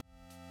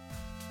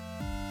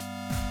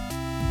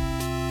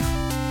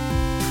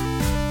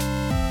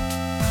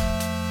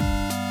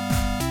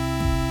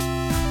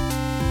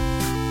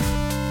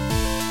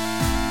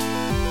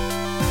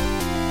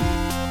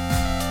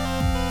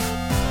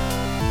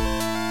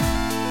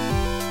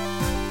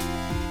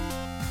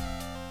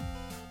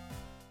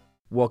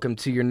Welcome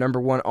to your number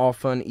one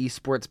all-fun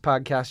esports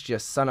podcast, You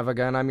Son of a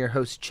Gun. I'm your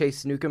host,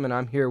 Chase Newcomb, and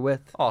I'm here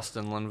with...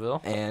 Austin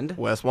Linville. And...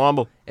 Wes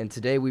Womble. And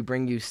today we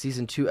bring you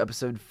Season 2,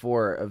 Episode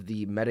 4 of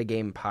the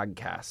Metagame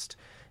Podcast.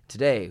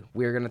 Today,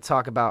 we're going to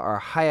talk about our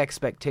high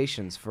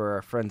expectations for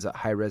our friends at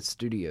Hi-Rez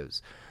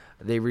Studios.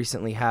 They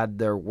recently had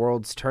their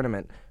Worlds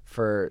tournament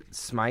for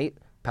Smite,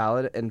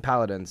 and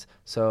Paladins.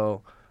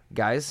 So,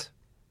 guys,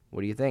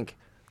 what do you think?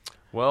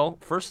 Well,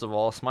 first of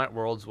all, Smite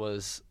Worlds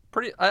was...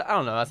 I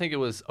don't know. I think it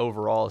was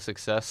overall a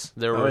success.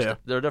 There are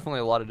definitely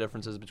a lot of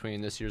differences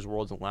between this year's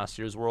Worlds and last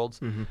year's Worlds.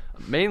 Mm-hmm.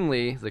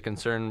 Mainly, the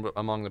concern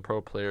among the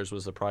pro players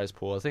was the prize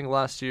pool. I think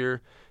last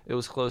year it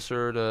was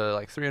closer to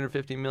like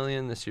 350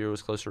 million. This year it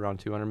was closer around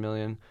 200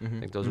 million. Mm-hmm. I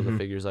think those were the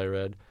figures I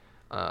read.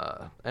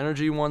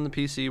 Energy won the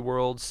PC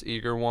Worlds.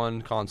 Eager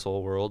won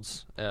console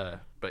Worlds.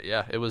 But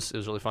yeah, it was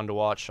really fun to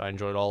watch. I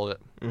enjoyed all of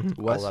it,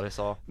 all that I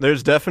saw.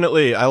 There's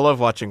definitely, I love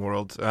watching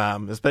Worlds.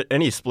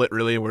 Any split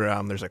really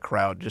where there's a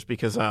crowd, just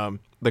because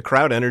the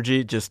crowd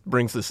energy just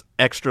brings this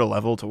extra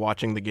level to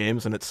watching the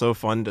games, and it's so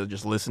fun to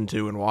just listen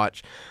to and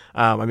watch.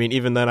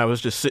 Even then I was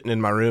just sitting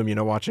in my room,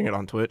 watching it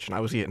on Twitch, and I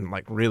was getting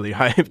like really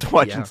hyped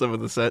watching some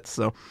of the sets.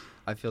 So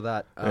I feel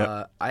that.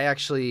 Yeah. I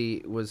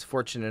actually was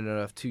fortunate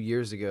enough 3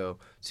 years ago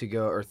to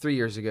go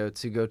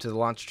to the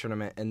launch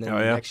tournament, and then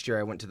next year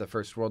I went to the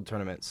first World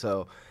tournament.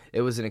 So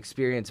it was an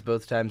experience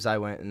both times I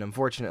went, and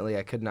unfortunately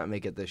I could not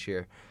make it this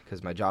year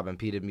because my job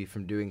impeded me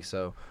from doing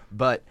so.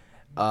 But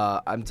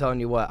I'm telling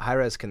you what,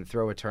 Hi-Rez can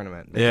throw a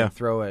tournament. They can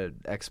throw an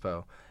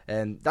expo.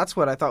 And that's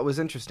what I thought was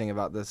interesting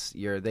about this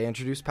year. They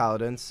introduced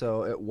Paladins,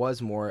 so it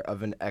was more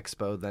of an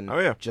expo than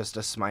just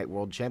a Smite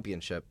World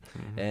Championship.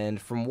 Mm-hmm.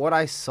 And from what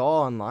I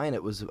saw online,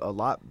 it was a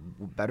lot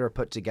better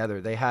put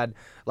together.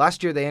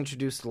 Last year they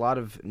introduced a lot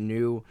of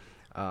new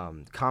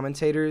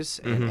commentators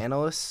and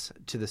analysts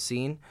to the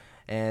scene.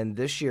 And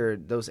this year,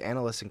 those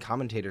analysts and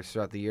commentators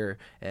throughout the year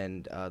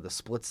and the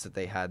splits that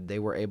they had, they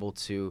were able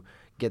to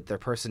get their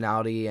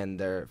personality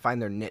and find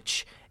their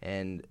niche,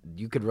 and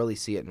you could really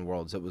see it in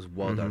Worlds. It was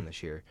well done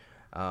this year.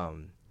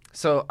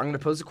 So I'm going to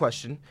pose a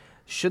question: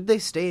 Should they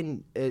stay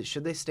in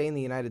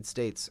the United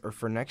States, or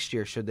for next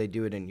year should they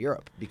do it in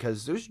Europe?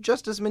 Because there's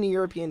just as many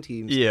European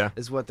teams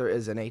as what there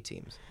is NA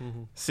teams.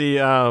 Mm-hmm. See,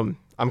 I'm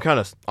kind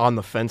of on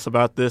the fence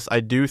about this.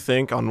 I do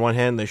think on one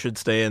hand they should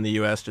stay in the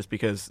U.S. just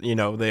because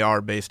they are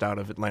based out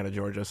of Atlanta,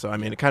 Georgia. So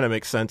it kind of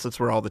makes sense. That's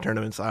where all the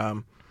tournaments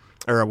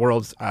or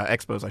Worlds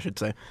expos, I should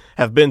say,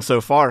 have been so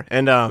far.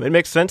 And it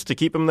makes sense to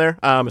keep them there,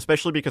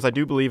 especially because I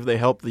do believe they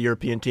help the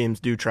European teams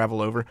do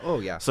travel over. Oh,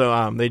 yeah.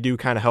 So they do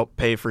kind of help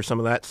pay for some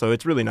of that. So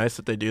it's really nice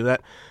that they do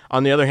that.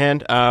 On the other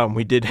hand,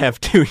 we did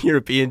have 2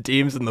 European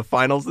teams in the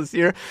finals this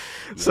year.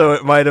 Yeah. So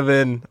it might have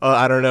been,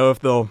 I don't know if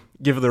they'll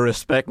give the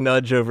respect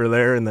nudge over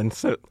there and then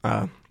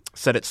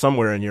set it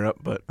somewhere in Europe.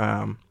 But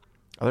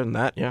other than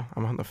that,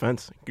 I'm on the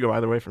fence. It could go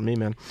either way for me,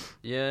 man.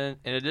 Yeah,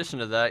 in addition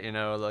to that,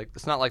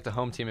 it's not like the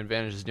home team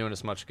advantage is doing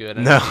us much good.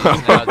 No.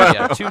 Now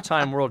the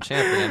 2-time world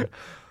champion,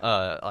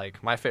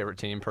 my favorite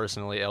team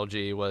personally,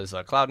 LG, was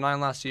Cloud9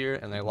 last year,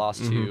 and they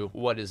lost to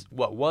what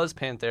was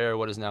Panthera,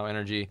 what is now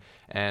Energy,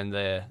 and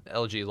the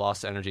LG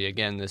lost to Energy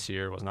again this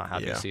year. Was not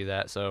happy to see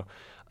that. So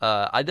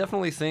I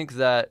definitely think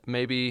that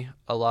maybe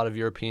a lot of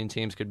European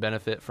teams could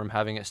benefit from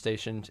having it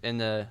stationed in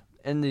the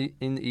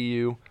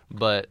EU,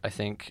 but I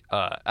think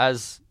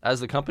as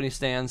the company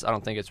stands, I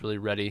don't think it's really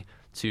ready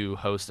to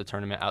host a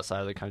tournament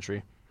outside of the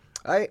country.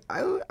 I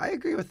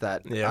agree with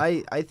that. Yeah.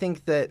 I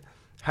think that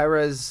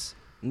Hi-Rez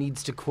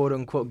needs to quote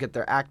unquote get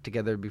their act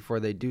together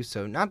before they do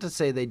so. Not to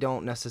say they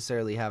don't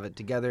necessarily have it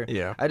together.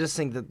 Yeah. I just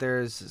think that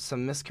there's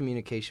some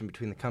miscommunication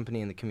between the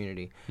company and the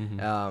community.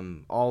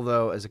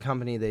 Although as a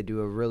company they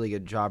do a really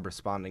good job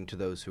responding to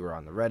those who are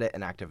on the Reddit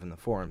and active in the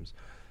forums.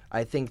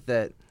 I think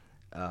that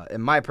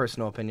in my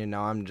personal opinion,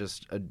 now I'm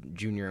just a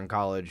junior in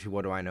college,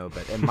 what do I know?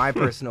 But in my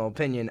personal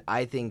opinion,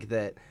 I think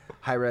that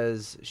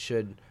Hi-Rez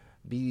should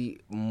be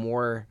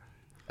more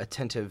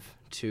attentive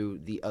to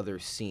the other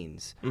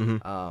scenes,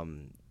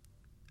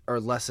 or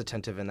less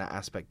attentive in that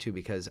aspect too,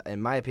 because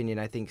in my opinion,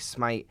 I think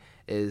Smite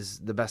is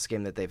the best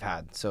game that they've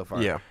had so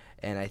far. Yeah.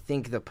 And I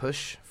think the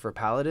push for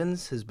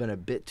Paladins has been a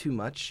bit too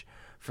much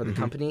for the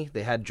company.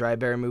 They had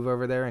Drybear move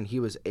over there, and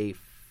he was a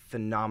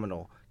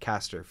phenomenal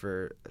caster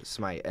for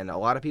Smite, and a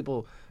lot of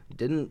people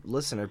didn't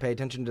listen or pay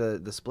attention to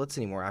the splits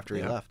anymore after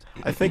he left.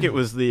 I think it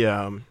was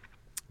the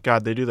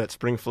they do that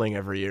spring fling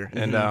every year,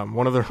 and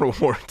one of the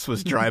rewards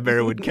was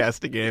Drybear would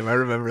cast a game. I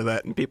remember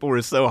that, and people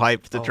were so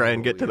hyped to try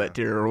and get to that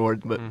tier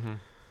reward. But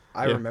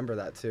I remember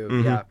that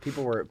too. Yeah,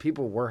 people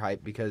were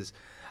hyped because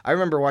I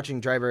remember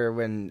watching Drybear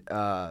when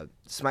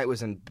Smite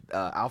was in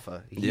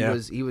alpha. He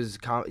was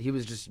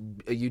just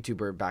a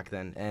YouTuber back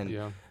then,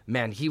 and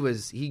man,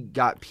 he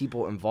got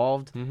people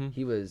involved.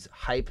 He was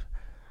hype.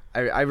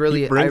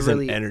 He brings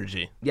an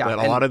energy that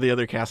a lot of the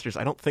other casters,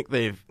 I don't think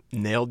they've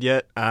nailed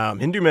yet.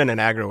 Hinduman and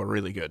Aggro are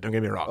really good. Don't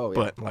get me wrong,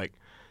 but like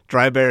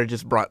Drybear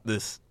just brought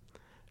this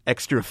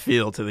extra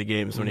feel to the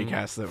games when he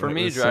cast them. For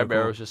me,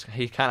 Drybear was just,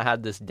 he kind of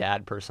had this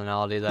dad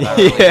personality that I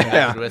really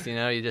connected with.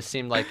 He just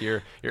seemed like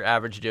your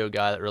average Joe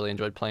guy that really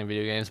enjoyed playing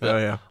video games.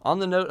 But on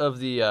the note of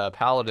the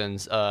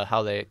Paladins,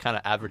 how they kind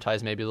of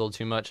advertise maybe a little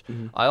too much,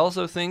 I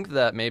also think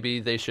that maybe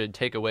they should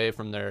take away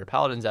from their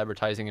Paladins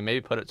advertising and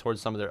maybe put it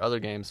towards some of their other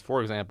games.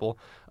 For example,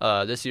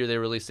 this year they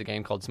released a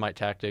game called Smite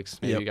Tactics.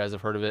 Maybe you guys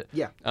have heard of it.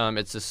 Yeah.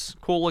 It's this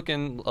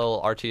cool-looking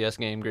little RTS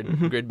game,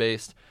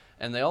 grid-based.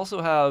 And they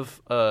also have,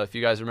 if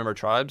you guys remember,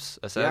 Tribes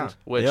Ascend,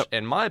 which,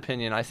 in my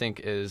opinion, I think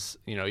is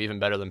even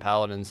better than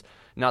Paladins.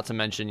 Not to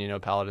mention,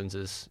 Paladins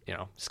is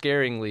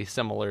scaringly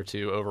similar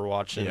to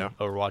Overwatch, and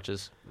Overwatch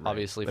is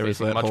obviously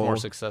facing much more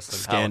success than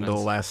scandal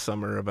Paladins. Last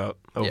summer about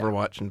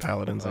Overwatch and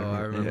Paladins. Oh, I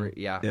remember.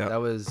 Yeah.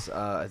 That was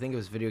I think it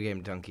was Video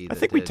Game Donkey. I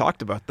think we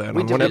talked about that.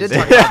 We on did, one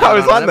episode. I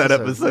was on that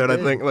episode. I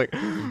think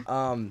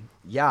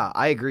yeah,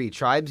 I agree.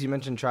 Tribes. You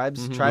mentioned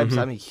Tribes. Tribes.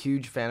 I'm a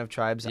huge fan of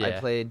Tribes. I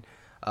played.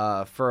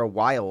 For a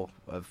while,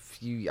 I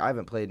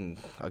haven't played in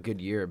a good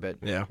year, but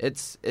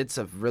it's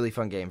a really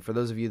fun game. For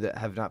those of you that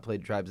have not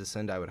played Tribes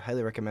Ascend, I would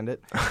highly recommend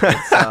it.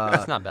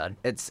 It's not bad.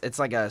 It's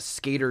like a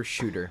skater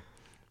shooter.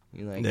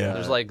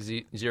 There's like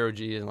zero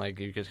G and like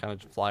you can kind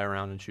of fly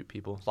around and shoot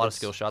people. A lot of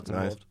skill shots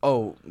involved.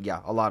 Oh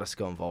yeah, a lot of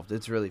skill involved.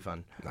 It's really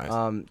fun.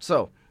 Nice.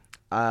 So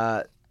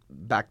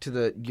back to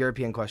the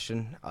European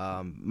question.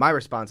 My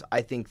response: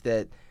 I think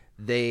that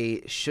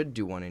they should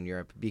do one in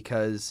Europe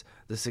because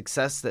the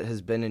success that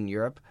has been in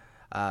Europe,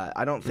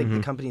 I don't think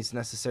the company's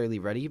necessarily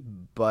ready,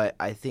 but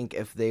I think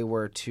if they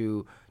were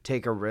to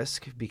take a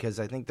risk, because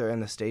I think they're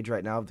in the stage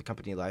right now of the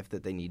company life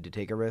that they need to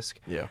take a risk.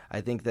 Yeah.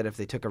 I think that if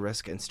they took a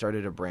risk and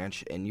started a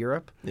branch in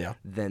Europe,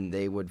 then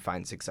they would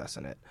find success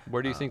in it.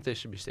 Where do you think they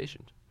should be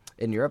stationed?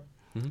 In Europe?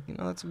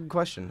 That's a good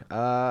question.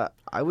 I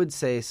would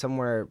say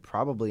somewhere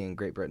probably in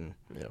Great Britain.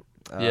 Yep.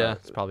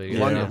 It's probably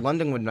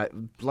London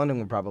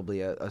would probably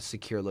a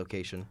secure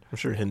location. I'm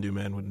sure Hindu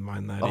Man wouldn't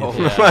mind that. Oh,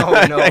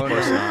 no, of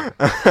course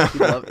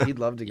not. He'd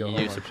love to go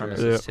home.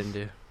 Supremacist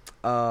Hindu.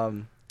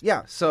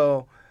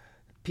 So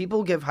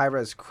people give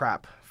Hi-Rez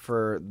crap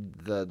for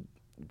the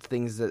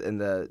things that and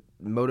the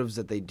motives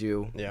that they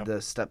do,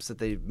 the steps that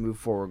they move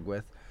forward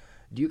with.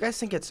 Do you guys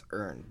think it's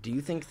earned? Do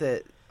you think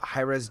that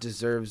Hi-Rez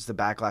deserves the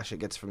backlash it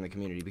gets from the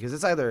community? Because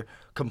it's either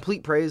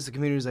complete praise, the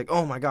community's like,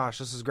 oh my gosh,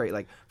 this is great.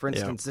 Like, for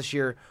instance, this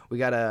year we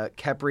got a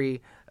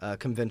Khepri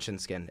convention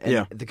skin,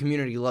 and the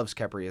community loves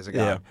Khepri as a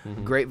god.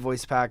 Great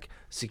voice pack,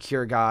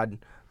 secure god.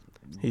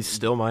 He's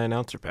still my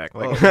announcer pack.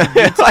 Me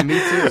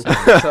too.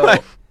 So,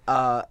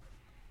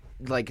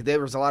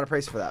 there was a lot of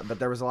praise for that, but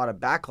there was a lot of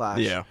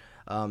backlash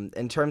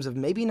in terms of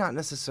maybe not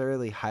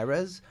necessarily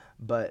Hi-Rez,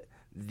 but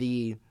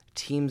the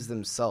teams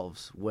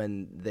themselves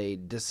when the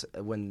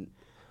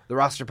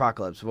roster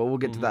apocalypse. Well, we'll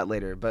get to that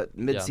later. But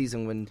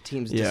mid-season, when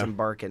teams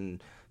disembark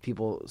and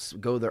people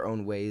go their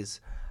own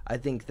ways, I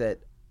think that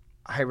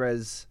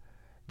Hi-Rez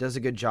does a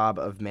good job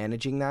of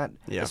managing that.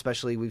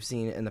 Especially we've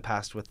seen in the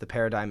past with the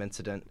Paradigm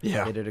incident.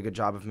 They did a good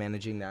job of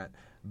managing that.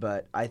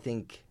 But I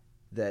think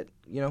that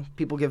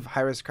people give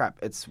Hi-Rez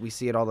crap. We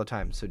see it all the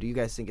time. So do you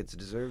guys think it's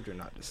deserved or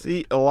not deserved?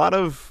 See, a lot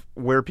of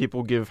where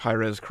people give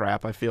Hi-Rez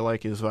crap, I feel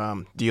like, is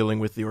dealing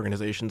with the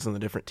organizations and the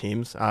different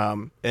teams.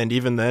 And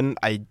even then,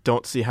 I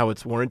don't see how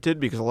it's warranted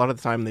because a lot of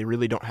the time they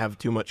really don't have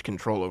too much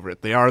control over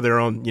it. They are their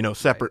own,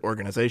 separate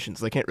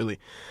organizations. They can't really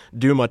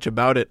do much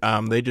about it.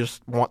 They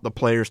just want the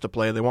players to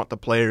play. They want the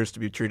players to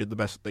be treated the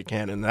best that they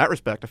can. In that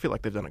respect, I feel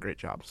like they've done a great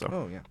job. So.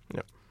 Oh,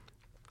 yeah.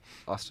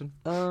 Austin?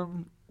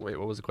 Wait,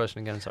 what was the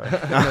question again? Sorry.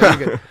 No, you're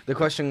good. The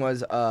question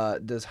was,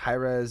 does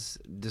Hi-Rez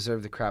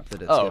deserve the crap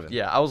that it's given? Oh,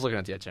 yeah. I was looking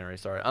at the itinerary.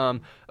 Sorry.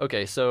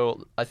 Okay,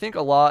 so I think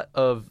a lot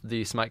of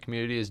the Smite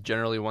community is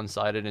generally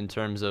one-sided in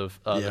terms of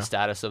the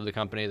status of the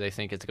company. They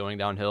think it's going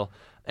downhill.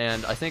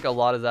 And I think a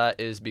lot of that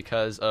is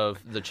because of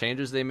the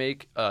changes they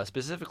make,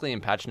 specifically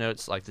in patch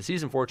notes, like the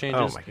Season 4 changes.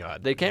 Oh, my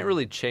God. They can't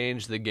really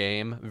change the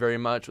game very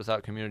much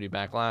without community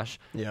backlash.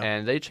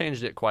 And they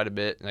changed it quite a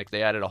bit. Like,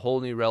 they added a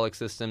whole new relic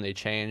system. They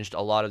changed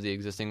a lot of the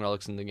existing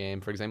relics in the game.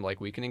 For example, like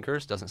Weakening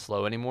Curse doesn't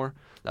slow anymore.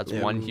 That's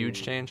one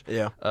huge change.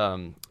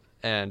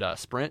 And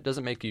Sprint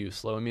doesn't make you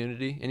slow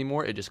immunity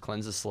anymore. It just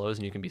cleanses slows,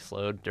 and you can be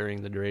slowed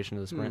during the duration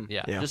of the sprint.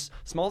 Just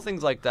small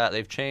things like that.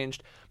 They've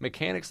changed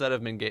mechanics that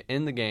have been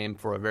in the game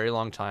for a very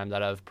long time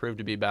that have proved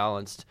to be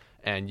balanced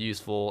and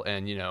useful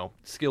and,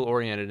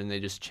 skill-oriented, and they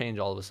just change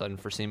all of a sudden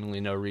for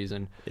seemingly no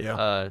reason.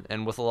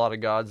 And with a lot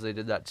of gods, they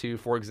did that too.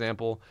 For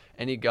example,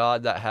 any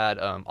god that had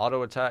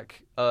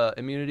auto-attack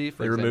immunity,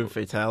 for example. They removed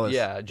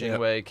Fatalis.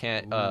 Jingwei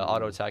can't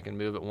auto-attack and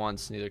move at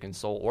once, neither can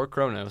Sol or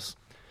Kronos.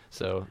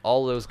 So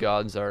all those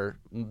gods are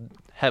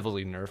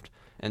heavily nerfed,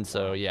 and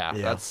so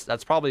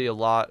that's probably a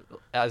lot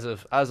as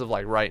of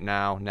like right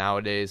now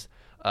nowadays.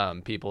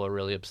 People are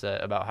really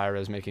upset about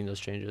Hi-Rez making those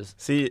changes.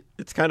 See,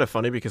 it's kind of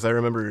funny because I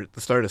remember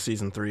the start of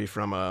Season 3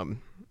 from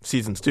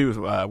Seasons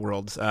 2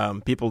 Worlds.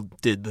 People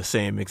did the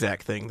same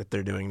exact thing that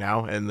they're doing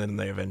now, and then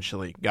they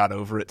eventually got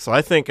over it. So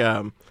I think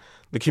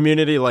the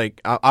community,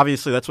 like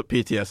obviously that's what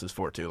PTS is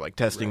for too, like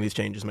testing these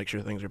changes, make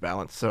sure things are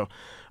balanced. So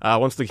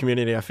once the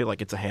community, I feel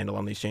like it's a handle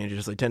on these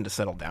changes, they tend to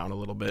settle down a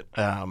little bit.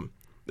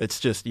 It's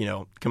just,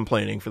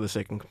 complaining for the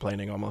sake of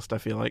complaining almost, I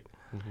feel like.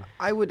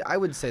 Mm-hmm. I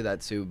would say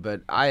that too,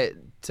 but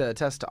to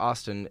attest to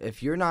Austin,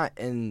 if you're not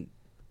in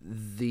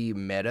the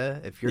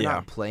meta, if you're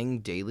not playing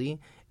daily,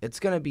 it's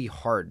going to be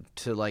hard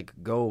to like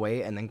go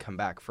away and then come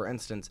back. For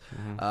instance,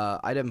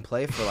 I didn't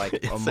play for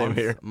like a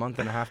month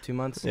and a half, 2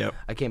 months. Yep.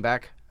 I came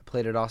back,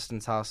 played at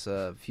Austin's house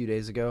a few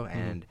days ago,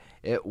 and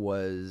it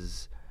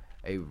was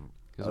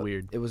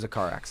weird. It was a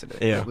car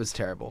accident. Yeah. It was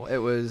terrible. It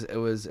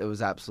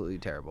was absolutely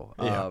terrible.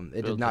 Yeah.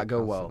 It did not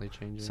go well.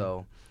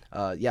 So,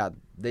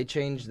 they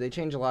change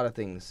a lot of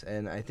things,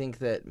 and I think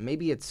that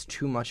maybe it's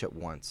too much at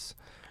once.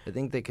 I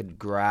think they could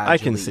gradually. I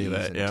can see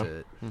that, yeah.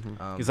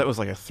 Because that was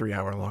like a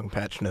 3-hour-long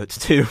patch notes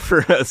too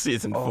for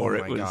season 4.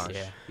 Oh my gosh,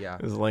 yeah.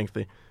 It was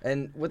lengthy.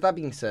 And with that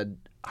being said,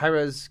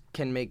 Hi-Rez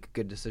can make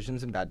good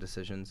decisions and bad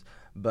decisions,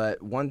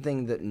 but one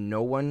thing that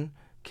no one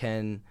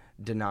can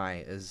deny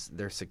is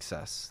their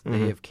success.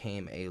 They have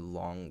came a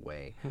long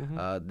way.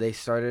 They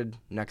started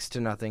next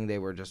to nothing. They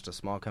were just a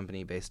small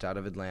company based out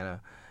of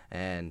Atlanta,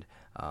 and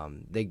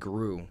they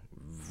grew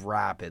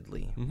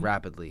rapidly.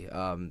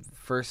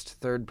 First,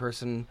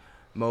 third-person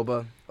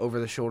MOBA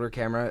over-the-shoulder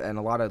camera, and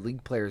a lot of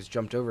League players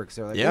jumped over because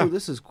they're like, "Oh,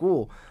 this is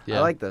cool. I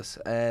like this."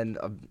 And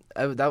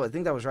I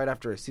think that was right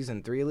after a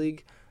Season 3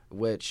 League,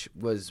 which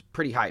was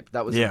pretty hype.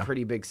 That was a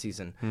pretty big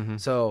season.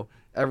 So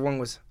everyone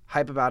was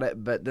hype about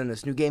it, but then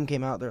this new game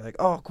came out. They're like,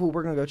 "Oh, cool,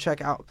 we're going to go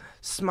check out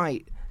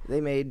Smite.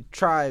 They made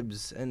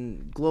Tribes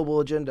and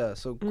Global Agenda,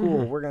 so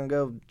cool. We're going to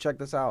go check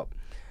this out."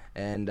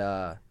 And,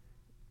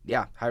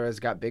 Hi-Rez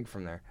got big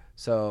from there.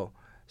 So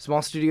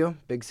small studio,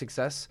 big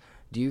success.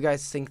 Do you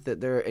guys think that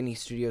there are any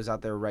studios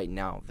out there right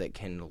now that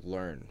can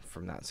learn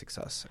from that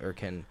success or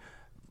can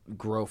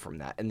grow from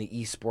that in the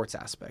esports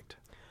aspect?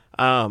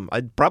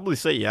 I'd probably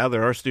say,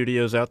 there are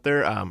studios out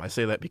there. I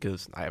say that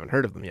because I haven't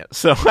heard of them yet.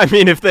 So, I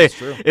mean, if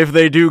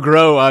they do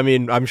grow, I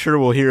mean, I'm sure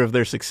we'll hear of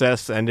their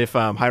success. And if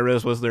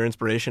Hi-Rez was their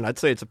inspiration, I'd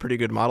say it's a pretty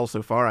good model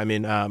so far. I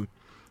mean,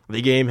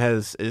 the game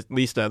has, at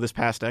least this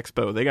past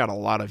Expo, they got a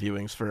lot of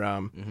viewings for,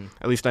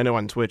 at least I know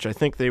on Twitch. I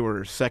think they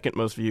were second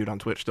most viewed on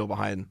Twitch, still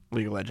behind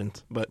League of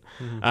Legends. But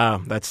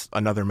that's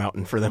another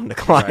mountain for them to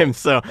climb. Right.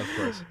 So, of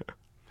course.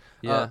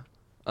 Yeah.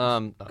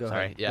 Go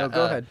sorry. ahead. Yeah. No,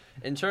 go ahead.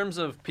 In terms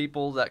of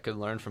people that could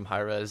learn from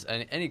Hi-Rez,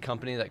 and any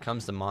company that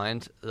comes to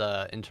mind,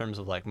 in terms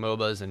of like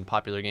MOBAs and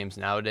popular games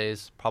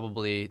nowadays,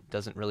 probably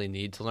doesn't really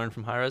need to learn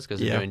from Hi-Rez because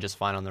they're doing just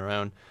fine on their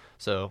own.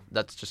 So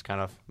that's just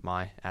kind of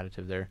my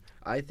additive there.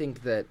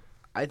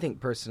 I think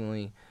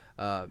personally,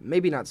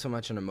 maybe not so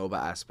much in a MOBA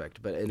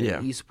aspect, but in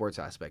an esports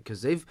aspect,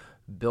 because they've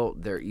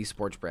built their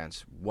esports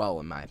branch well,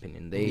 in my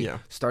opinion. They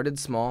started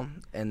small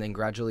and then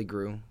gradually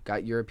grew,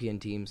 got European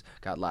teams,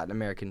 got Latin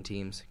American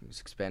teams,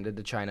 expanded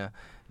to China.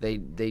 They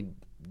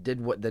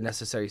did what the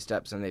necessary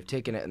steps, and they've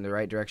taken it in the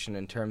right direction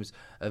in terms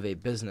of a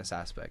business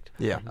aspect.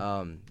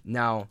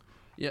 Now...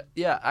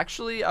 Yeah.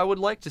 Actually, I would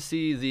like to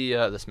see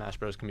the Smash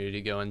Bros.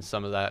 Community go in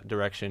some of that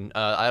direction.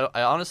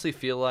 I honestly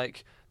feel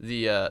like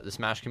the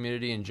Smash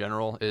community in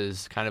general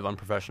is kind of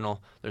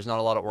unprofessional. There's not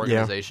a lot of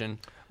organization.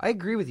 I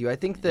agree with you. I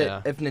think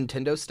that if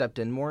Nintendo stepped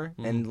in more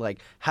and like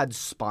had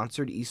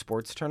sponsored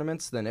esports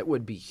tournaments, then it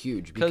would be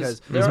huge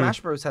because Smash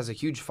Bros. Has a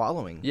huge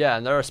following. Yeah,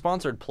 and there are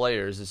sponsored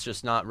players. It's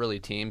just not really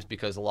teams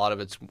because a lot of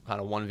it's kind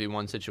of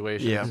 1v1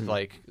 situations. Yeah.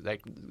 Like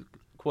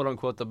quote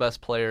unquote the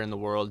best player in the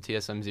world,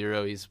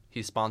 TSM0.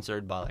 He's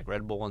sponsored by like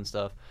Red Bull and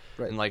stuff,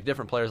 and like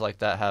different players like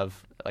that have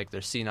like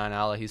their C9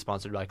 Ala. He's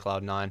sponsored by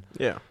Cloud9.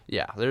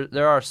 Yeah.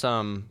 There are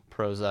some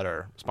pros that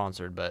are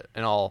sponsored, but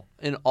in all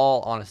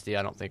honesty,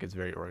 I don't think it's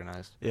very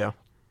organized. Yeah.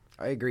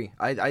 I agree.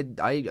 I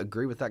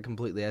agree with that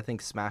completely. I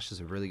think Smash is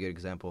a really good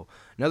example.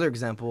 Another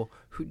example.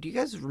 Who do you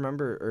guys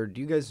remember, or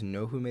do you guys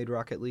know who made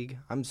Rocket League?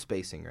 I'm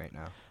spacing right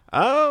now.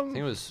 I think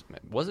it was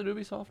it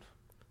Ubisoft?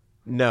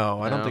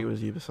 No, I don't think it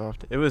was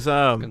Ubisoft. It was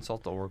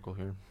consult the Oracle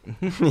here.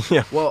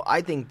 Yeah. Well, I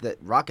think that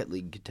Rocket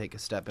League could take a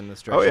step in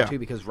this direction too,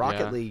 because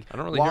Rocket League. I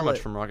don't really hear much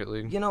from Rocket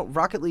League.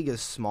 Rocket League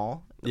is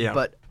small. Yeah.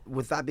 But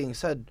with that being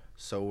said,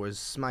 so was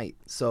Smite.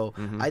 So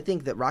I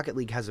think that Rocket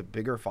League has a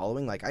bigger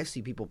following. Like I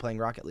see people playing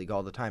Rocket League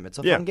all the time. It's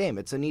a fun game.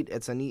 It's a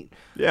neat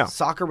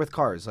soccer with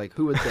cars. Like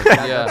who would think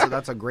that?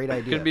 That's a great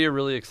idea. It could be a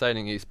really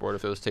exciting esport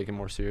if it was taken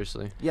more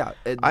seriously. Yeah,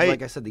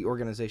 like I said, the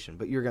organization.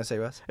 But you were gonna say,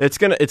 Wes? It's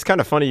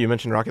kind of funny you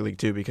mentioned Rocket League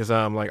too, because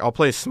like I'll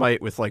play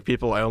Smite with like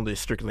people I only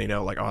strictly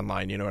know like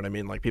online. You know what I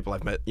mean? Like people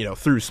I've met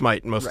through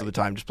Smite most of the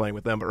time, just playing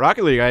with them. But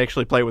Rocket League I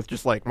actually play with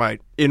just like my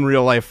in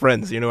real life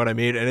friends. You know what I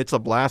mean? And it's a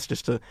blast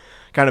just to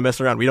kind of mess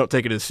around. We don't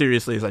take it as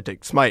seriously as I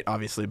take Smite,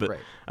 obviously, but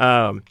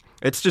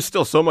it's just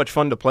still so much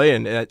fun to play.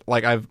 And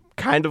like I've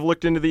kind of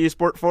looked into the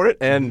esport for it,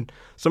 and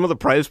some of the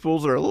prize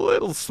pools are a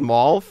little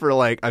small for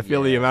like I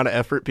feel the amount of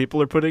effort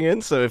people are putting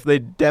in. So if they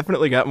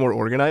definitely got more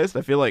organized,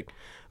 I feel like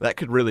that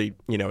could really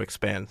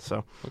expand.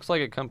 So looks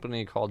like a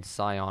company called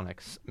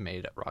Psyonix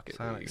made Rocket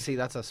League. See,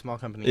 that's a small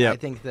company. Yeah. I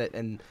think that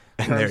in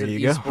terms of you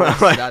go.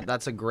 esports,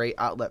 that's a great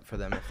outlet for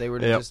them. If they were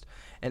to just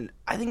And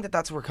I think that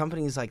that's where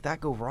companies like that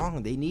go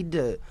wrong. They need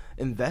to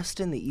invest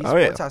in the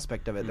esports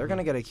aspect of it. They're going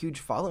to get a huge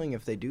following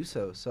if they do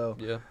so. So,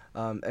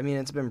 I mean,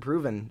 it's been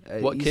proven.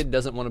 What kid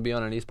doesn't want to be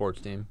on an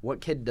esports team? What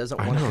kid doesn't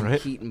want to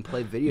compete and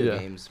play video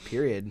games,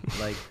 period?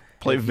 Like,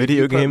 play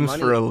video games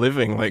for a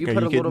living. Like, you are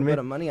put you a kidding little me? bit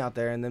of money out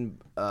there and then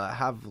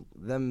have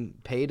them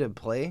pay to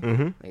play.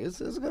 It's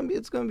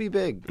gonna be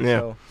big. Yeah,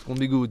 so, it's gonna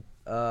be good.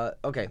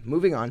 Okay,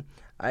 moving on.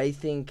 I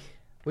think.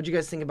 What do you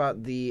guys think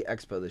about the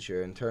expo this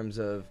year in terms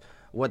of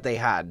what they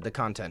had, the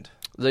content?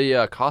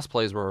 The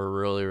cosplays were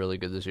really, really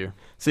good this year.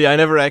 See, I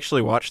never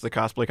actually watched the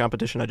cosplay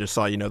competition. I just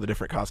saw, the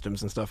different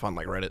costumes and stuff on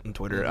like Reddit and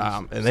Twitter,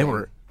 and they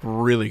were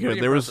really good.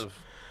 There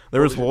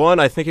was one,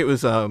 I think it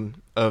was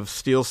of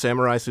Steel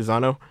Samurai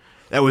Susano.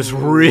 That was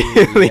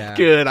really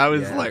good. I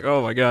was like,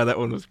 oh my god, that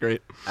one was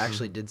great. I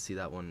actually did see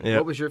that one. Yep.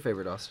 What was your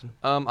favorite, Austin?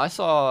 I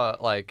saw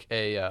like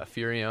a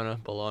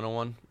Furiona Bologna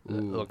one. It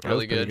looked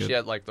really good. She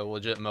had like the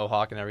legit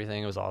mohawk and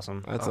everything. It was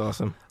awesome. That's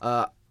awesome.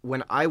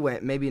 When I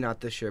went, maybe not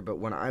this year, but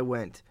when I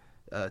went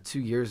 2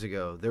 years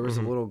ago, there was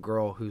a little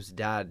girl whose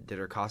dad did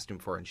her costume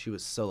for her, and she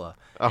was Scylla.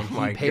 Oh and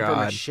my he paper god!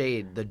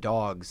 mache'd the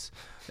dogs,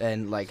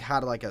 and like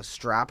had like a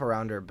strap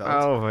around her belt.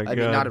 Oh my god! I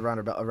mean, not around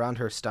her belt, around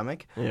her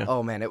stomach. Yeah.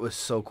 Oh man, it was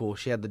so cool.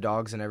 She had the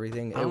dogs and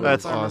everything.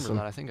 That's awesome.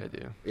 I think I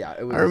do. Yeah,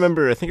 it was. I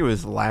remember. I think it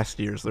was last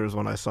year's. There was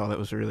one I saw that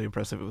was really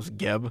impressive. It was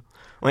Geb.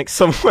 Like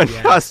someone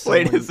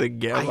cosplayed as a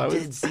Geb. I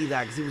did see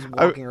that because he was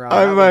walking around.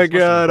 Oh my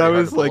god! I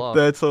was like,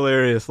 that's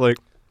hilarious. Like.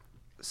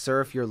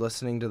 Sir, if you're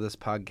listening to this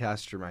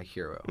podcast, you're my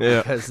hero.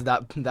 Yeah. Because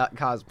that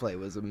cosplay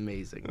was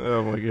amazing.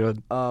 Oh my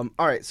god. All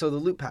right, so the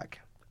loot pack.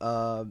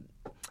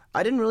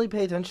 I didn't really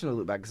pay attention to the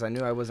loot pack because I knew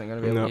I wasn't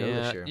going to be able to go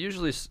this year.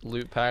 Usually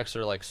loot packs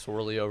are like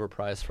sorely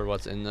overpriced for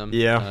what's in them.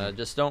 Yeah.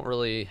 Just don't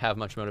really have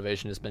much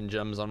motivation to spend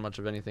gems on much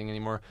of anything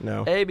anymore.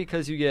 No.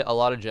 Because you get a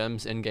lot of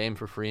gems in game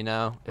for free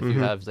now if you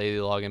have daily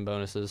login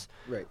bonuses.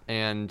 Right.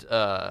 And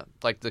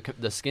like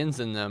the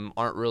skins in them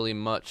aren't really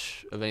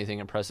much of anything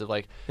impressive.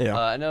 Like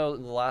I know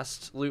the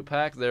last loot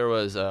pack there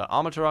was an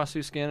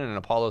Amaterasu skin and an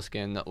Apollo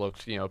skin that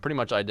looked pretty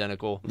much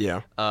identical. Yeah.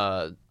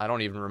 I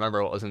don't even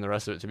remember what was in the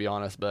rest of it, to be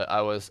honest, but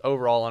I was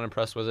overall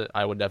unimpressed with it.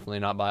 I would definitely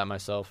not buy it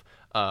myself.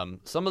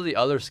 Some of the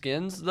other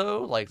skins,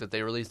 though, like that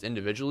they released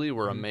individually,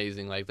 were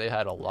amazing. Like they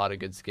had a lot of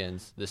good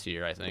skins this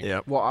year, I think.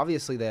 Yeah. Well,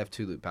 obviously they have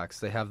two loot packs.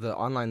 They have the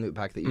online loot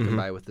pack that you can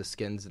buy with the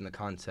skins and the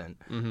content,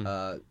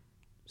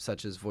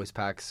 such as voice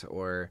packs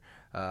or.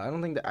 I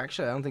don't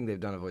think they've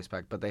done a voice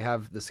pack, but they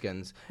have the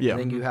skins. Yeah. And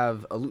then you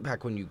have a loot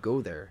pack when you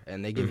go there,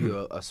 and they give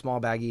you a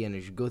small baggie, and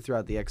as you go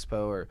throughout the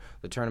expo or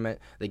the tournament,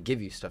 they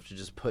give you stuff to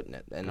just put in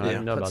it and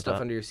put stuff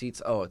under your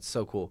seats. Oh, it's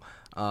so cool.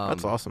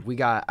 That's awesome. I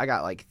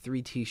got like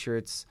 3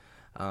 T-shirts.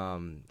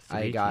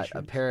 I got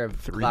a pair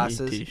of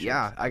glasses. T-shirts.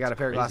 Yeah, I got a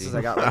pair of glasses.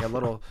 I got like a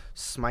little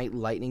Smite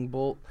lightning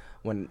bolt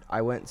when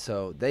I went.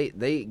 So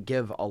they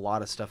give a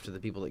lot of stuff to the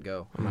people that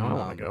go.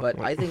 But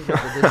I think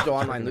that the digital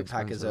online loot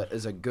pack is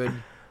a good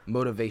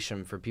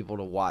motivation for people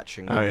to watch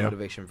and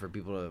motivation for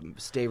people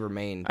to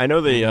remain. I know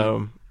they,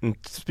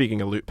 speaking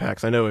of loot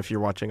packs, I know if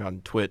you're watching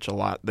on Twitch a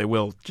lot, they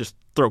will just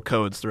throw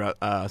codes throughout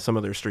some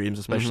of their streams,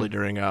 especially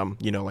during,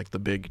 like the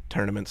big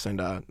tournaments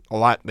and a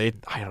lot.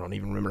 I don't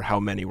even remember how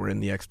many were in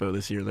the expo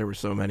this year. There were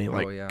so many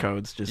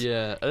codes just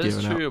it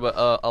is true, but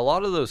a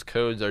lot of those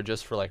codes are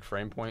just for like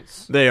frame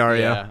points. They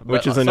are,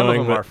 which is annoying. Some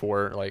of them are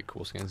for like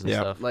cool skins and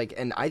stuff. Like,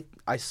 and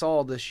I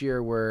saw this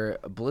year where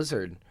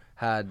Blizzard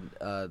had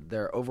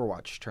their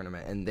Overwatch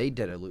tournament, and they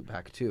did a loot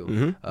pack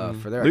too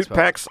for their loot expo.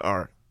 Packs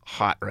are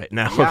hot right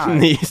now in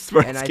the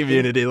esports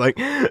community.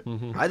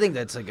 I think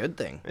that's a good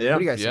thing. Yeah. What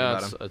do you guys think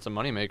about them? It's a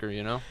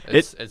moneymaker.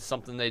 It's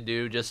something they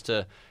do just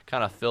to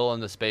kind of fill in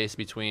the space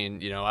between.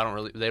 They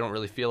don't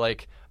really feel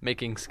like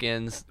making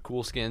skins,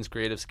 cool skins,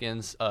 creative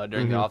skins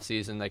during the off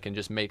season. They can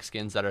just make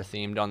skins that are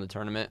themed on the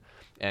tournament.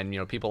 And,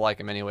 people like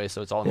them anyway,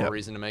 so it's all more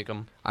reason to make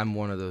them. I'm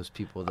one of those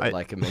people that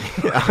like them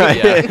anyway.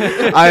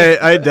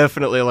 I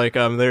definitely like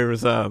them. There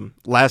was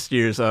last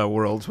year's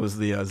Worlds was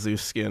the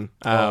Zeus skin.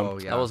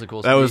 That was a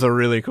cool skin. That was a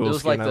really cool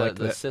skin. It was like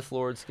the Sith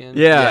Lord skin.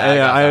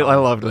 I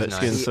loved that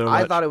skin so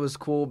much. I thought it was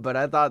cool, but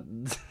I thought...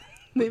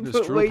 They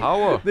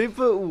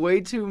put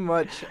way too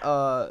much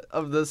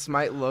of the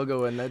Smite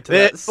logo in that.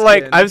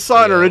 I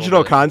saw an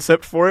original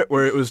concept for it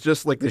where it was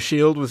just like the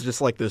shield was just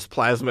like this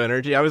plasma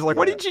energy. I was like,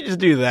 why didn't you just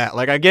do that?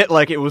 Like, I get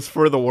like it was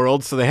for the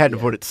world, so they had to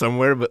put it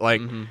somewhere. But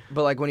like,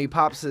 but like when he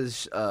pops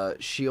his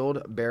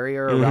shield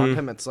barrier around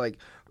him, it's like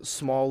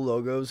small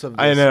logos of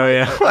the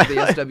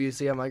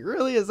SWC. I'm like,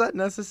 really? Is that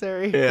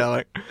necessary? Yeah,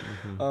 like.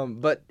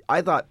 But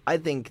I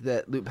think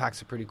that loot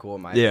packs are pretty cool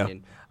in my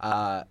opinion.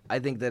 I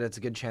think that it's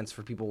a good chance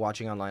for people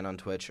watching online on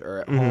Twitch or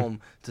at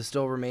home to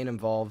still remain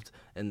involved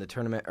in the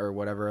tournament or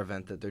whatever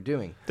event that they're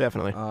doing.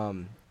 Definitely.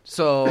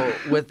 So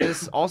with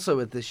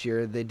this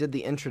year, they did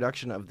the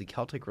introduction of the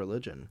Celtic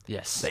religion.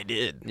 Yes, they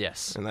did.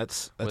 Yes, and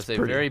that's with a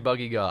very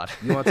buggy god.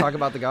 You want to talk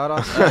about the god?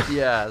 Also?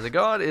 Yeah, the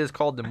god is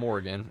called the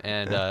Morgan,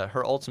 and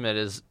her ultimate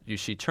is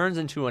she turns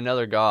into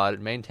another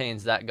god,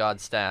 maintains that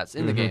god's stats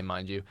in the game,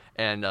 mind you,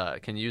 and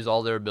can use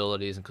all their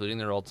abilities, including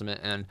their ultimate.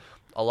 And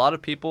a lot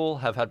of people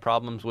have had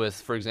problems with,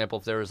 for example,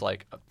 if there was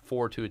like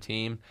 4 to a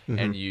team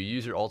and you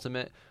use your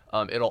ultimate,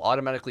 it'll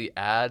automatically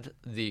add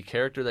the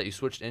character that you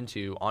switched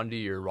into onto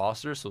your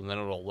roster, so then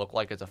it'll look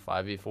like it's a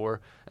 5v4.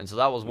 And so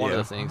that was one of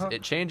the things.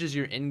 It changes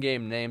your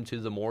in-game name to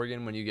the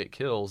Morgan when you get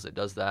kills. It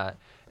does that.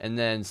 And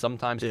then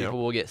sometimes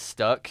people will get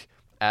stuck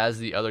as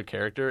the other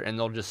character, and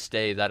they'll just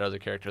stay that other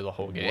character the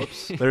whole game.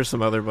 There's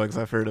some other bugs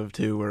I've heard of,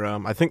 too, where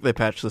I think they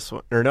patched this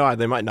one. Or no,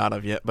 they might not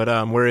have yet.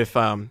 But where if...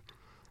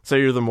 say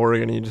you're the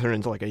Morgan and you turn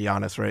into like a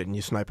Giannis, right, and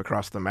you snipe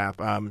across the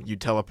map. You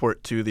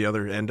teleport to the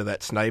other end of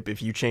that snipe.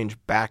 If you change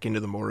back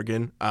into the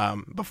Morgan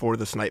before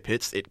the snipe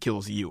hits, it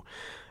kills you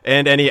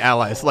and any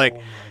allies. So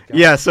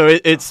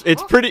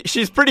it's pretty.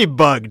 She's pretty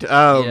bugged.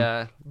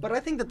 But I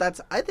think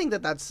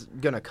that's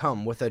gonna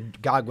come with a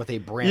GOG with a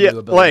brand new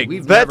ability. Like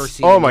we've never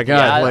seen. Oh my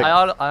god!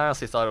 Yeah, I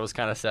honestly thought it was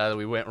kind of sad that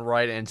we went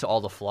right into all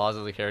the flaws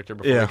of the character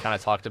before we kind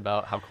of talked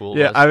about how cool.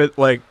 It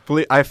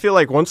was. I feel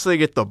like once they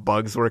get the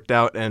bugs worked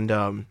out and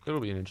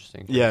it'll be an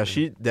interesting. Yeah,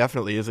 she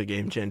definitely is a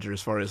game changer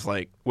as far as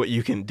like what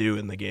you can do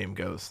in the game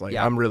goes. Like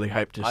I'm really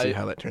hyped to see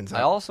how that turns out.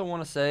 I also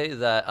want to say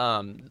that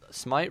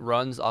Smite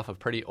runs off a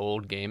pretty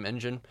old game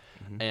engine,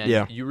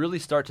 and you really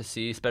start to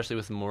see, especially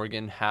with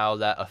Morgan, how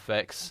that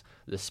affects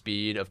the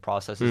speed of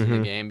processes in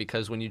the game,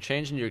 because when you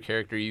change into your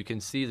character, you can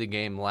see the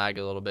game lag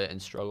a little bit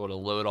and struggle to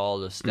load all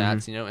the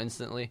stats,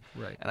 instantly.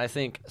 Right. And I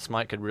think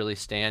Smite could really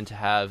stand to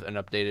have an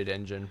updated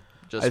engine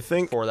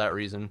for that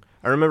reason.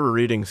 I remember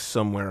reading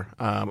somewhere,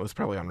 it was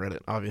probably on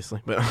Reddit,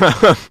 obviously, but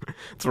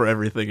it's where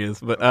everything is.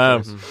 But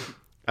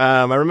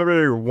I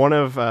remember one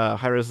of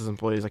Hi-Rez's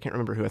employees, I can't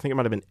remember who, I think it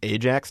might have been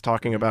Ajax,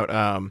 talking about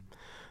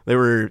they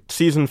were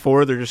Season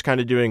 4, they're just kind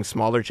of doing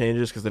smaller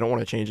changes because they don't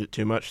want to change it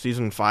too much.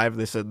 Season 5,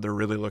 they said they're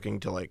really looking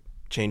to like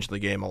change the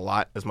game a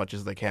lot as much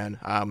as they can.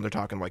 They're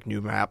talking like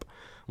new map,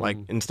 like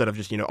instead of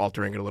just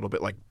altering it a little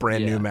bit, like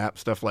brand new map,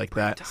 stuff like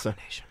that. So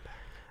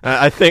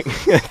I think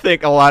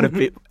a lot of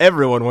people,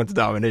 everyone wants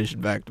Domination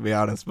back, to be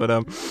honest. But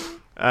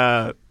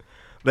I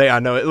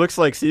know it looks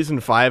like Season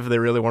 5, they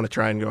really want to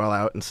try and go all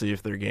out and see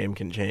if their game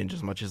can change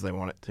as much as they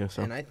want it to.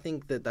 So. And I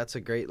think that that's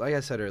a great, like I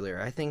said earlier,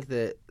 I think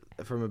that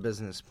from a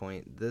business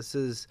point, this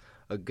is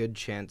a good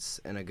chance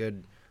and a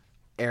good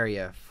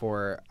area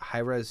for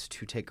Hi-Rez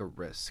to take a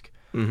risk.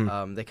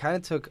 They kind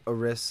of took a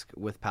risk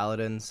with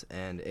Paladins,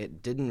 and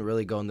it didn't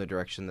really go in the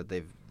direction that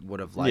they would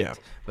have liked. Yeah.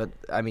 But,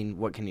 I mean,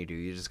 what can you do?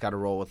 You just got to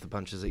roll with the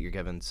punches that you're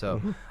given.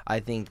 So I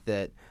think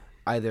that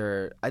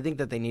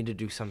they need to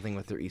do something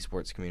with their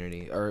esports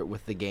community or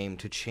with the game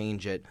to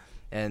change it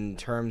in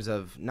terms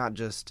of not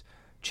just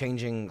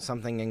changing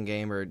something in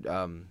game or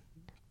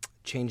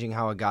changing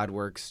how a god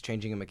works,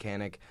 changing a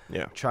mechanic,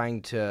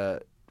 trying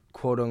to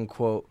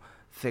quote-unquote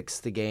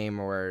fix the game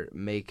or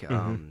make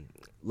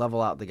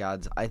level out the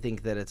gods. I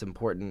think that it's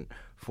important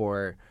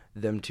for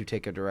them to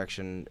take a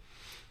direction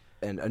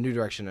and a new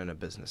direction in a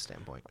business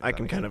standpoint. I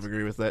can kind of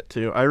agree with that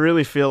too. I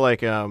really feel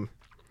like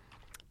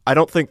I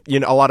don't think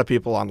a lot of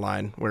people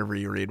online, wherever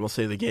you read, will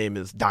say the game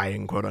is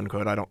dying, quote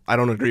unquote. I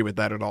don't agree with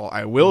that at all.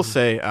 I will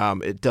say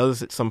it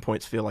does at some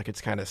points feel like it's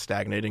kind of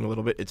stagnating a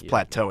little bit. It's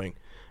plateauing.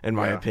 In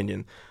my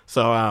opinion.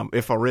 So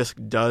if a risk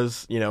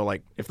does,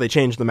 like if they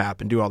change the map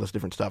and do all this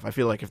different stuff, I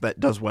feel like if that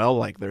does well,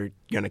 like they're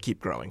going to keep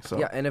growing.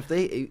 So and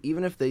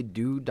even if they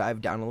do dive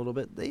down a little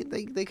bit,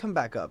 they come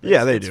back up. They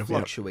it's do.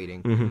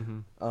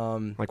 Fluctuating.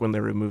 Like when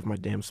they removed my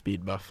damn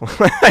speed buff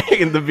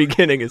in the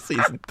beginning of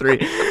Season 3.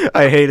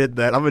 I hated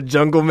that. I'm a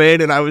jungle main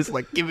and I was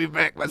like, give me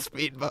back my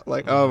speed buff.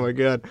 Like, oh my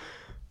God.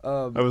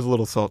 I was a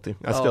little salty.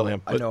 I still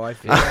am. But. I know. I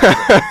feel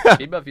that.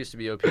 Speed buff used to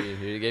be OP.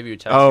 It gave you a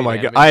touch. Oh my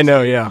God! I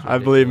know. Yeah, I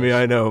believe me.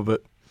 I know.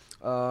 But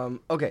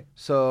okay.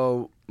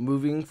 So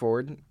moving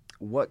forward,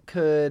 what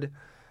could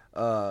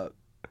how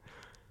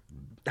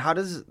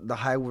does the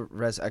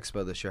Hi-Rez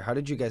Expo this year? How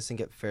did you guys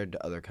think it fared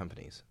to other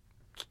companies?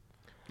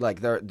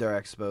 Like their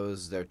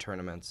expos, their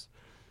tournaments.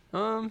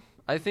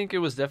 I think it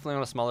was definitely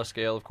on a smaller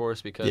scale, of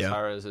course, because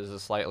Hi-Rez is a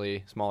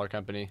slightly smaller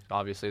company.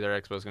 Obviously, their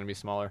expo is going to be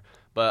smaller.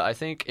 But I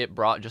think it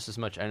brought just as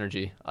much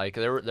energy. Like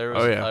there was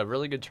a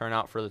really good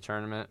turnout for the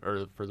tournament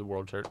or for the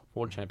World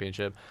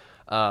Championship.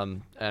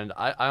 And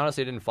I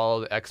honestly didn't follow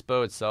the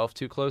expo itself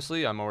too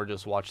closely. I more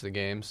just watched the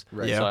games,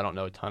 so I don't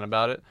know a ton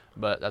about it.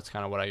 But that's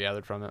kind of what I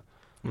gathered from it.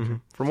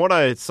 From what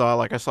I saw,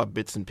 I saw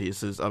bits and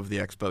pieces of the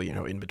expo,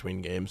 in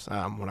between games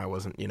when I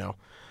wasn't,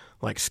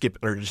 like skipping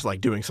or just like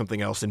doing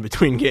something else in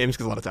between games,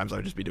 because a lot of times I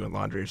would just be doing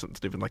laundry or something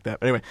stupid like that.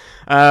 But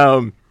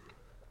anyway,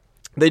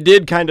 they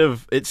did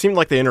it seemed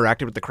like they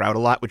interacted with the crowd a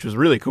lot, which was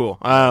really cool.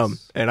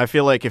 And I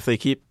feel like if they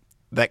keep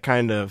that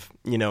kind of,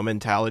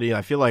 mentality,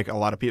 I feel like a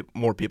lot of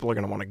more people are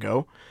going to want to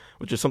go,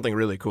 which is something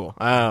really cool.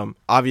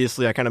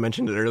 Obviously, I kind of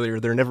mentioned it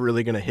earlier, they're never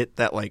really going to hit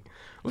that like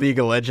League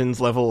of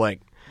Legends level, like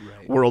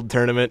world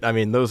tournament. I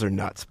mean, those are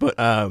nuts, but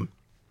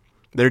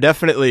they're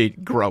definitely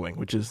growing,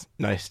 which is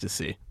nice to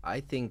see. I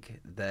think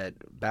that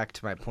back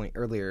to my point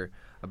earlier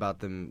about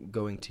them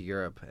going to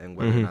Europe and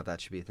whether or not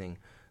that should be a thing.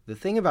 The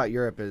thing about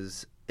Europe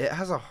is it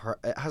has a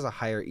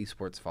higher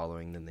esports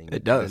following than the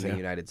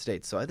United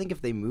States. So I think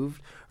if they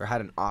moved or had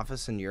an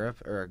office in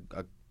Europe or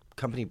a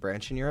company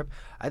branch in Europe,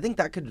 I think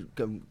that could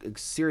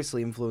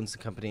seriously influence the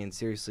company and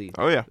seriously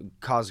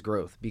cause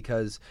growth.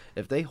 Because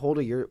if they hold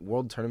a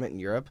world tournament in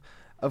Europe,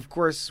 of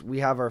course, we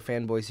have our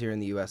fanboys here in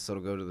the U.S.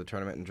 that'll go to the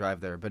tournament and drive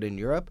there. But in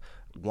Europe,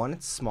 one,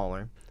 it's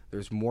smaller.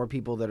 There's more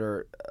people that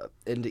are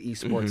into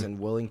esports and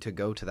willing to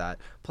go to that.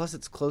 Plus,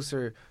 it's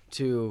closer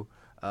to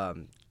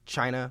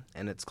China,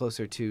 and it's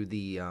closer to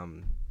the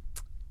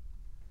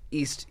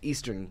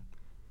eastern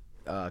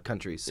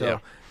countries. So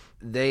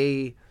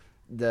they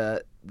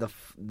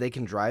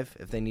can drive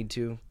if they need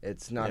to.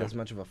 It's not as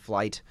much of a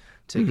flight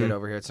to get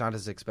over here. It's not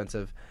as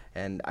expensive,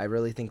 and I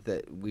really think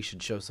that we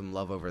should show some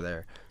love over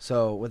there.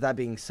 So with that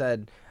being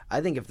said, I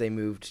think if they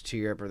moved to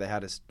Europe or they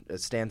had a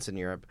stance in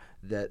Europe,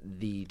 that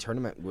the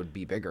tournament would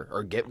be bigger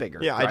or get bigger.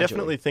 Yeah, gradually. I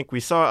definitely think we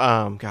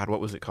saw, what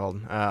was it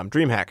called?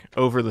 DreamHack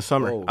over the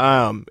summer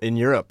in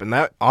Europe. And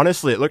that,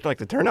 honestly, it looked like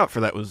the turnout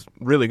for that was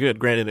really good.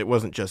 Granted, it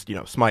wasn't just,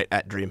 Smite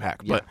at DreamHack.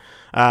 Yeah.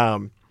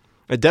 But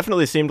it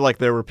definitely seemed like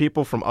there were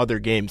people from other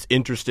games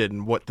interested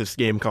in what this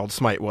game called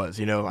Smite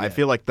was. I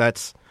feel like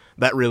that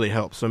really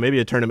helps. So maybe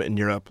a tournament in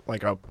Europe,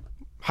 like a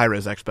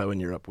high-res expo in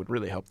Europe, would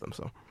really help them.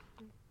 So.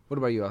 What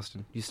about you,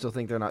 Austin? You still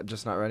think they're not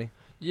ready?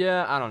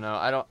 Yeah, I don't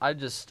know.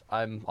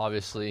 I'm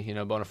obviously,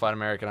 bona fide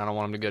American. I don't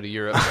want them to go to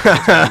Europe.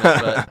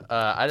 But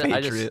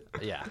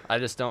I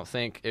just don't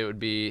think it would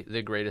be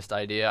the greatest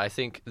idea. I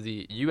think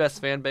the U.S.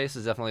 fan base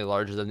is definitely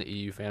larger than the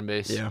EU fan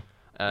base. Yeah.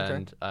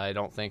 And I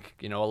don't think,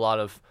 a lot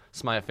of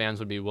Smite fans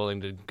would be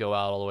willing to go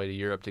out all the way to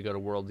Europe to go to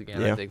Worlds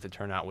again. Yeah. I think the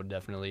turnout would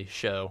definitely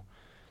show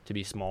to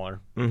be smaller.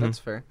 Mm-hmm.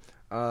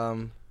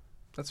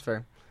 That's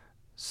fair.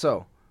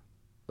 So,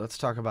 let's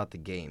talk about the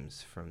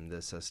games from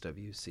this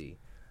SWC.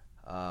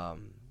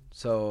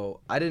 So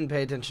I didn't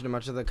pay attention to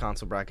much of the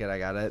console bracket, I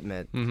gotta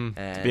admit. Mm-hmm.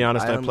 And to be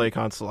honest, I play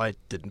console. I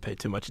didn't pay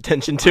too much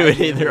attention to it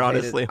either,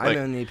 honestly. I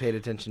only paid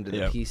attention to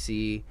the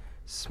PC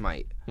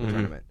Smite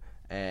tournament.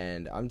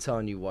 And I'm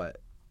telling you what,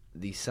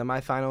 the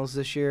semifinals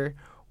this year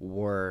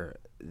were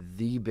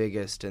the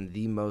biggest and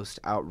the most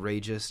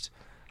outrageous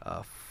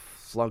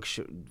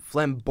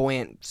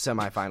flamboyant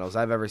semifinals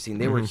I've ever seen.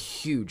 They were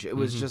huge. It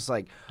was just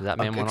like that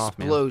man went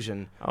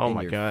explosion. Off, man. Oh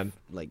my god!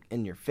 Like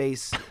in your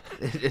face,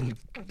 and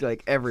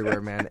like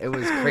everywhere, man. It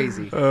was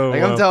crazy.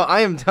 Wow.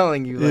 I am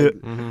telling you,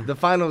 like the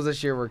finals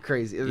this year were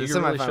crazy. The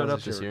semifinals really showed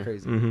up this year were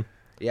crazy. Mm-hmm.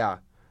 Yeah,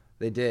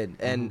 they did.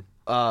 And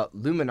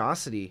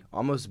Luminosity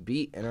almost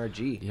beat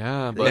NRG.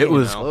 Yeah, but it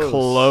was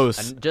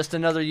close. And just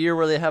another year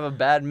where they have a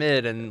bad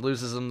mid and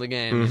loses them the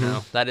game.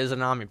 That is a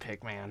Nami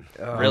pick, man.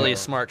 Really a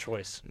smart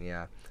choice.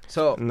 Yeah.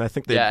 So and I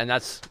think and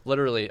that's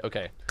literally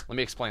okay. Let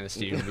me explain this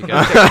to you.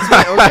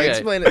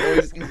 Explain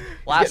it. He's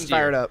Last year,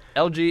 fired up.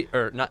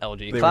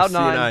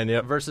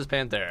 Cloud9 versus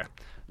Panthera.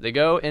 They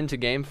go into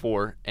Game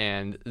 4,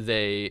 and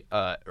they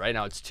right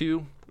now it's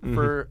 2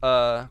 for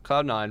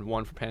Cloud9,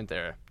 1 for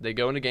Panthera. They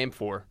go into Game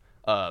 4.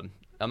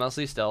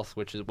 MLC Stealth,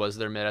 which was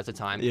their mid at the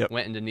time,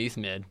 went into Neath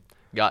mid,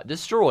 got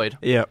destroyed.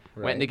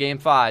 Went into Game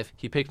 5.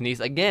 He picked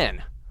Neath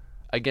again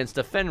against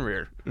a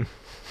Fenrir.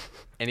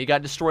 And he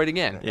got destroyed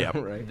again.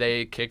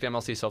 They kicked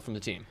MLC Stealth from the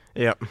team.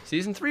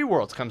 Season 3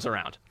 Worlds comes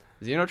around.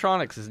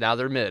 Xenotronics is now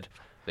their mid.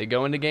 They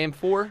go into Game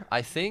 4.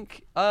 I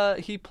think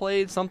he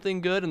played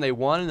something good, and they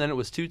won, and then it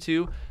was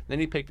 2-2. Then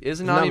he picked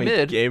Izanami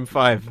mid. Game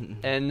 5.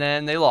 And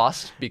then they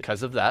lost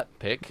because of that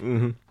pick.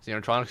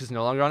 Xenotronics is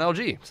no longer on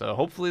LG, so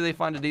hopefully they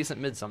find a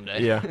decent mid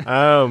someday.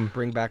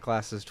 Bring back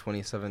Classes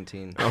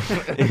 2017.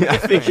 I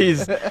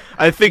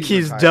think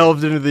he's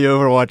delved into the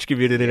Overwatch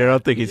community, and I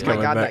don't think he's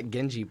coming back. That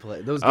Genji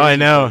play. Those I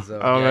know.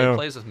 He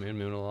plays with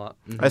Moon a lot.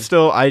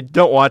 I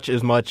don't watch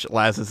as much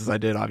Lazarus as I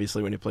did,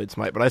 obviously, when he played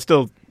Smite, but I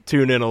still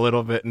tune in a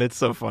little bit, and it's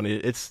so funny.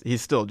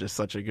 He's still just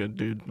such a good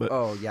dude. But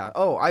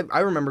I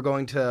remember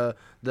going to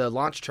the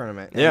launch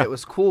tournament, and it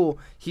was cool.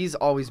 He's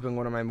always been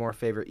one of my more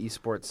favorite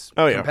esports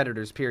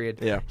competitors,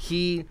 period.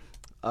 He,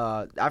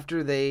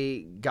 after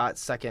they got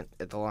second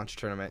at the launch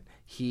tournament,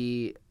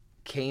 he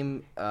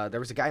came, there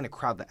was a guy in the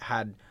crowd that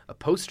had a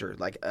poster,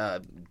 like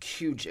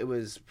huge, it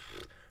was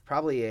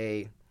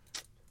probably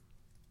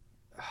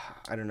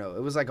I don't know,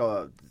 it was like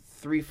a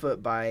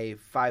 3-foot by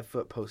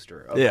 5-foot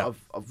poster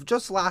of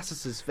just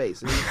Lassus's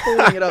face, and he was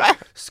pulling it up,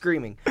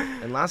 screaming.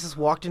 And Lassus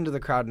walked into the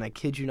crowd, and I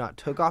kid you not,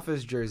 took off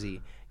his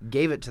jersey,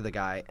 gave it to the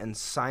guy, and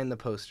signed the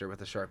poster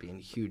with a Sharpie in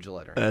huge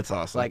letter. That's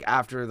awesome. Like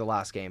after the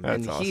last game,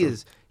 That's awesome.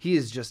 He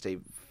is just a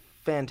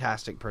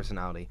fantastic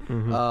personality.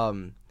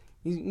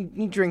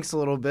 He drinks a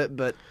little bit,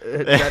 but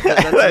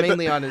that's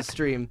mainly on his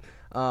stream.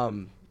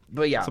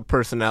 But yeah, it's a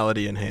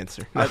personality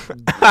enhancer.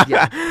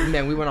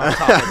 Man, we went on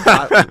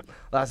top.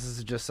 Lassus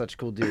is just such a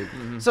cool dude.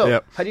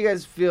 So, how do you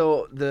guys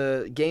feel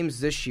the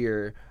games this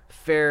year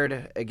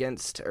paired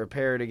against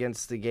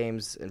the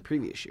games in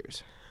previous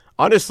years?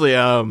 Honestly,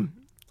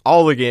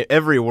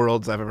 every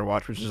Worlds I've ever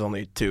watched, which is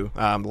only 2,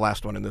 the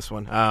last one and this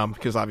one,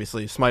 because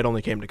obviously Smite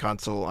only came to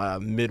console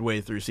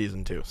midway through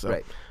Season 2, so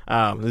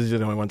these are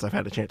the only ones I've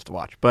had a chance to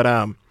watch. But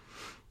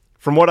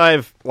from what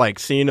I've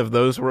seen of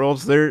those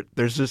Worlds,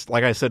 there's just,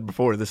 like I said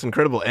before, this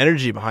incredible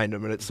energy behind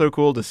them, and it's so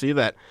cool to see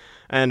that.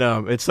 And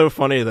it's so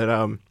funny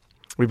that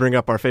we bring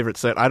up our favorite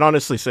set, I'd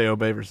honestly say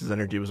Obey versus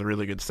Energy was a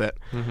really good set.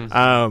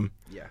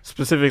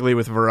 Specifically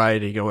with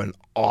Variety going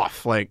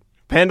off. Like,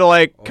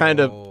 Panda kind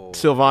of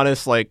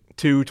Sylvanas,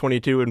 2,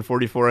 22, and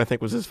 44, I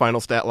think was his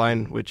final stat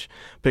line, which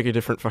pick a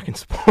different fucking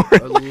sport.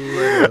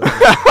 Literally,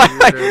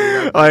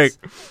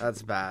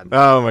 that's bad.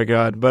 Oh my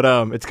god. But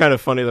it's kind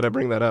of funny that I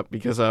bring that up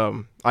because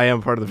I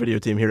am part of the video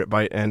team here at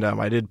Byte, and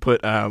I did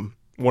put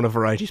one of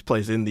Variety's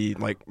plays in the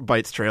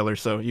Byte's trailer,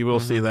 so you will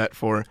see that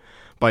for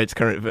Byte's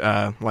current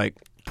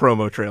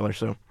promo trailer,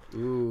 so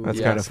Ooh, that's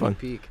kind of fun.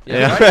 Peek.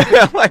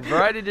 Yeah,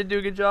 Variety did do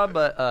a good job,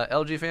 but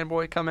LG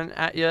fanboy coming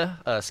at you.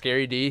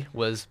 Scary D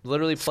was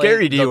literally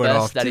playing the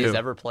best that he's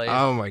ever played.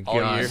 Oh my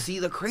god! All year. See,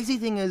 the crazy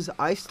thing is,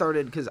 I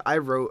started because I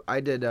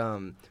did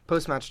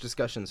post-match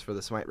discussions for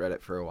the Smite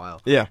Reddit for a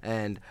while. Yeah,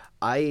 and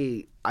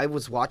I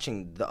was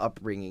watching the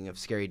upbringing of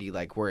Scary D,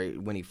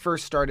 when he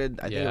first started.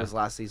 I think it was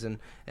last season,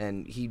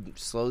 and he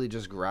slowly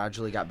just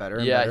gradually got better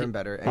and better and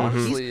better. And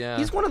honestly,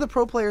 he's one of the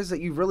pro players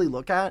that you really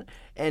look at,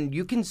 and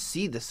you can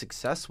see the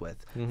success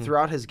with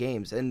throughout his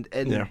games and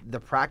the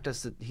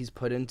practice that he's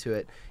put into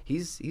it.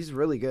 He's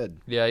really good.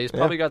 Yeah, he's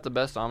probably got the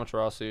best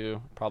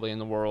Amaterasu probably in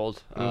the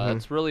world.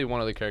 It's really one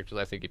of the characters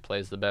I think he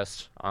plays the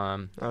best.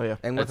 And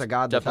with a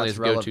god definitely his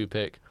go-to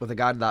pick. With a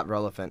god that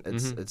relevant,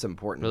 it's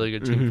important. Really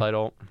good team fight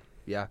ult.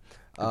 Yeah.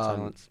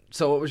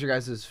 So what was your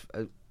guys'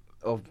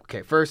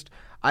 okay, first,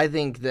 I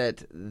think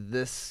that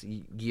this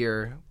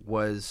year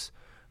was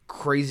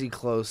crazy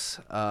close.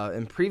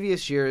 In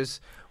previous years,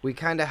 we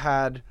kind of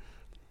had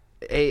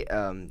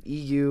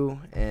EU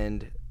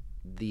and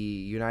the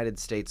United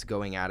States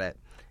going at it,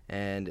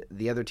 and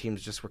the other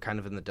teams just were kind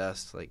of in the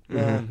dust. They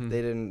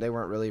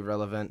weren't really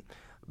relevant.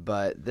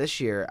 But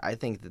this year, I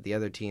think that the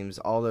other teams,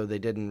 although they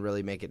didn't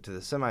really make it to the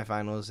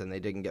semifinals and they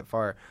didn't get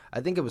far, I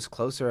think it was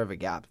closer of a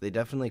gap. They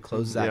definitely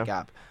closed that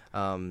gap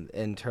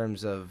in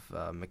terms of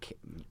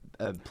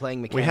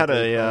playing mechanically. We had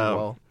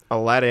a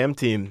LATAM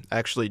team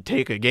actually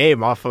take a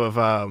game off of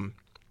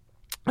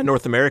a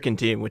North American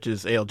team, which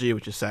is ALG,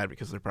 which is sad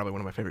because they're probably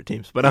one of my favorite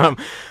teams. But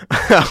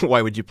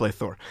why would you play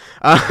Thor?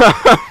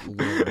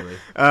 Literally.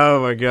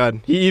 Oh my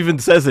god, he even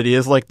says it. He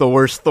is the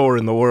worst Thor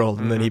in the world,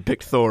 and then he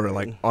picked Thor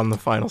on the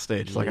final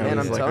stage. Man,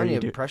 I'm telling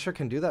you, pressure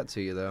can do that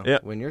to you though. Yeah.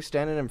 When you're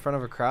standing in front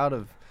of a crowd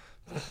of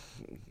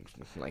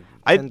 10,000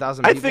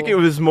 people. I think it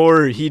was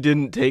more he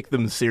didn't take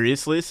them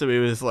seriously, so he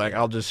was like,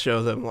 "I'll just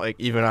show them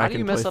even I can play." How do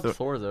you mess up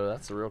Thor though?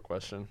 That's the real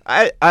question.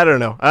 I don't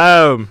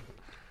know.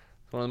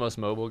 One of the most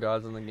mobile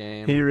gods in the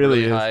game. He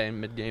really is. High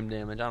mid-game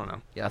damage. I don't know.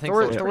 Yeah, I think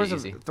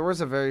Thor's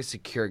a very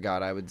secure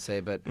god, I would say.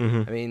 But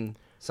I mean,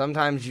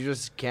 sometimes you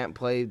just can't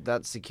play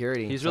that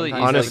security. He's really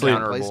honestly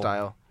play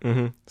style.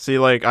 See,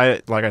 like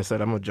I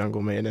said, I'm a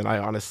jungle man, and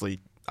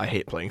I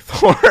hate playing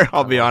Thor.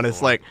 I'll be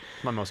honest. My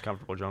most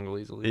comfortable jungle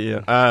easily.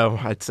 Yeah,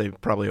 I'd say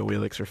probably a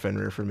Wheelix or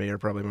Fenrir for me are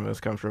probably my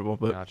most comfortable.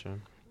 But gotcha.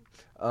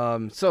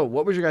 So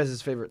what was your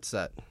guys' favorite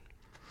set?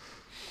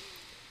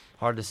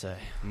 Hard to say.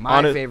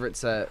 My favorite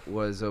set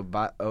was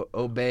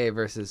Obey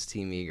versus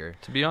Team Eager.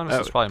 To be honest,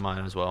 it's probably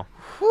mine as well.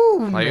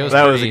 Whew,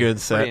 that was a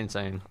good set. Pretty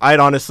insane. I'd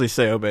honestly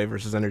say Obey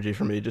versus Energy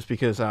for me, just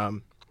because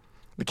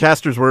the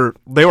casters were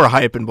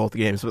hype in both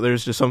games, but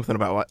there's just something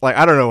about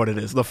I don't know what it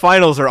is. The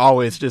finals are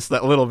always just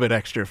that little bit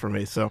extra for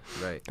me, so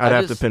I'd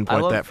have to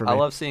pinpoint that for me. I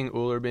love seeing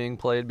Ullr being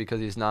played because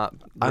he's not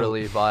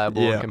really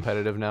viable and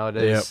competitive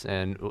nowadays,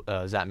 and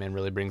Zapman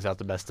really brings out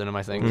the best in him,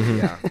 I think.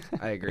 Yeah,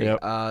 I agree. Yep.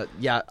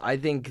 I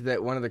think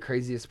that one of the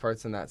craziest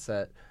parts in that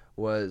set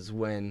was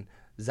when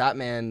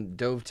Zapman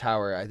dove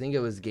tower. I think it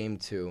was game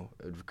 2.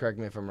 Correct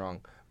me if I'm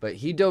wrong, but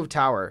he dove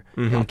tower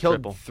and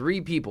killed 3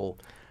 people.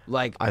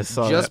 I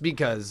saw just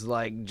because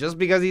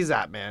he's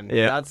Zapman.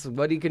 Yeah. That's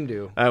what he can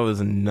do. That was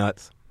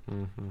nuts.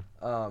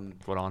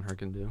 What Onher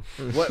can do.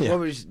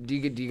 Do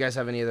you guys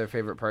have any other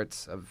favorite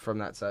parts from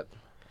that set?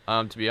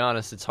 To be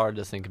honest, it's hard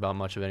to think about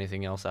much of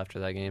anything else after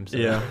that game. So.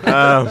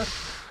 Yeah.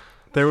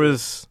 There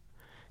was,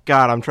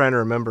 God, I'm trying to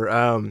remember.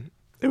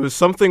 It was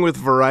something with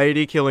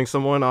Variety killing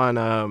someone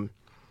on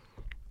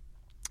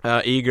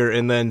Eager,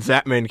 and then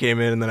Zapman came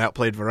in and then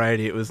outplayed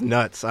Variety. It was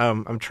nuts.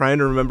 I'm trying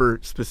to remember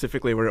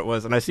specifically where it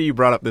was, and I see you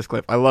brought up this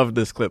clip. I loved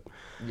this clip.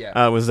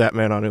 Yeah, with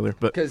Zapman on Ullr,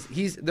 but because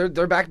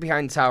they're back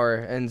behind tower,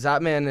 and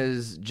Zapman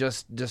is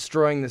just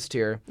destroying this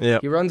tier. Yeah,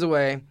 he runs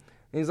away. And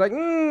he's like,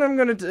 I'm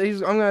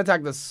gonna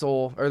attack this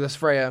Soul or this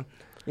Freya.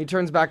 He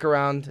turns back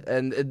around,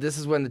 and this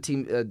is when a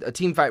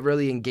team fight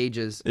really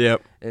engages.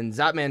 Yep, and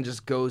Zapman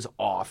just goes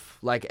off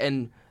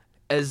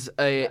As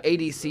an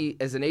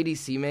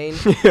ADC main,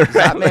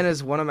 Zapman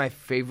is one of my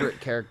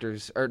favorite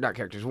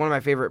one of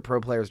my favorite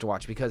pro players to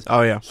watch because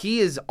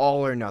he is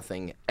all or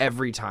nothing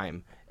every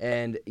time.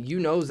 And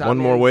Zapman... One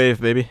more wave,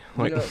 baby.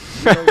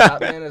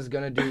 Zapman is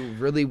going to do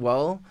really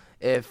well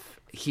if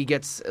he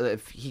gets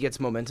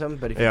momentum,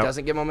 but if he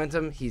doesn't get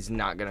momentum, he's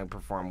not going to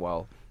perform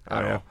well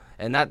at all.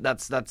 And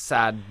that's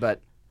sad,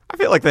 but... I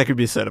feel like that could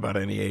be said about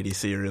any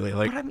ADC, really.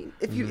 But I mean,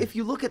 if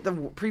you look at the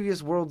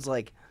previous worlds,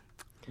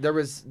 there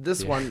was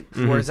this one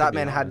where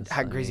Zapman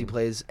had crazy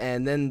plays,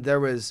 and then there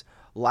was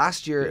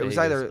last year. It was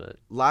either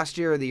last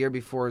year or the year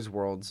before's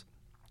Worlds,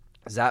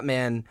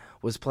 Zapman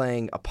was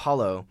playing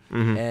Apollo,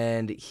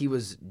 and he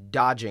was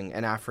dodging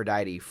an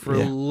Aphrodite for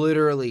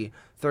literally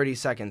 30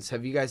 seconds.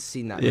 Have you guys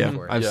seen that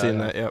before? I've seen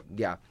that, yep.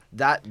 Yeah,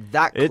 that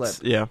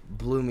clip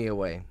blew me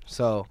away.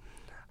 So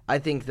I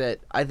think that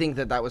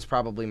was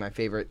probably my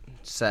favorite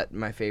set,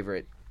 my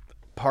favorite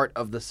part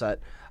of the set.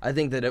 I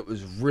think that it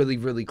was really,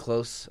 really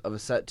close of a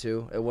set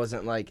too. It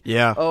wasn't like,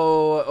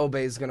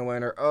 Obey's gonna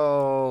win,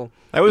 or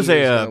that was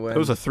it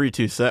was a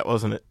 3-2 set,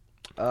 wasn't it?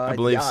 I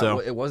believe so.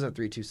 It was a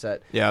 3-2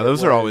 set. Yeah,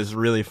 those are always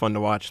really fun to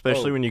watch,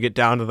 especially when you get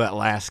down to that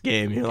last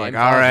game. You're like,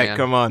 all right,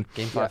 come on.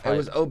 Game 5. It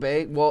was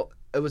Obey. Well,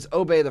 it was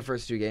Obey the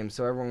first 2 games,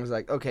 so everyone was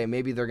like, okay,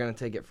 maybe they're going to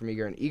take it from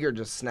Eager, and Eager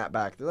just snapped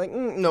back. They're like,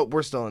 nope,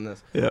 we're still in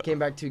this. Yeah. Came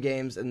back 2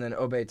 games, and then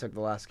Obey took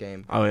the last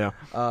game. Oh, yeah.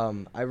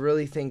 I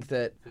really think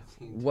that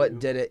what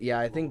did it,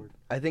 I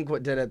think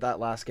what did it that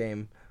last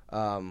game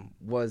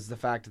was the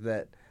fact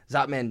that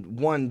Zapman,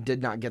 1,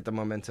 did not get the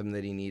momentum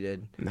that he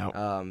needed.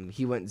 No.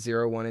 He went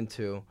 0-1 and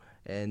 2.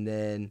 And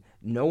then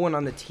no one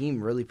on the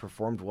team really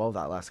performed well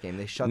that last game.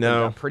 They shut them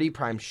down. Pretty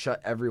Prime shut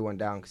everyone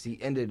down because he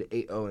ended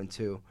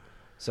 8-0-2.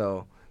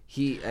 So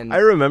I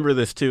remember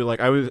this too. Like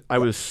I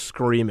was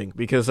screaming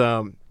because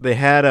they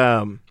had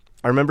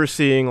I remember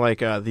seeing like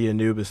the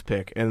Anubis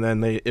pick, and then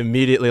they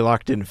immediately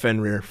locked in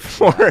Fenrir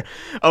for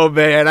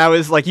Obey, and I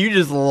was like, "You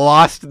just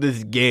lost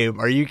this game.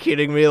 Are you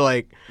kidding me?"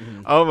 Like,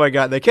 oh my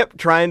god, they kept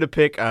trying to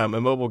pick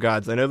Immobile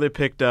Gods. I know they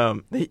picked I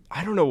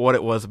don't know what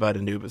it was about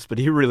Anubis, but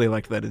he really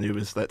liked that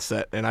Anubis, that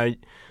set, and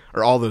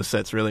or all those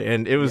sets really,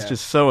 and it was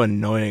just so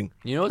annoying.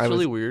 You know what's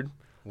really weird?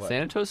 What?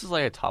 Thanatos is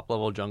like a top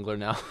level jungler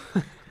now.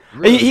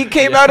 Really? He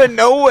came out of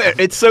nowhere.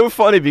 It's so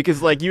funny because,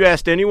 like, you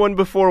asked anyone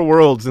before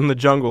Worlds in the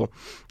jungle,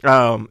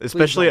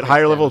 especially at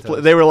higher levels,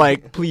 they were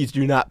like, please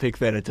do not pick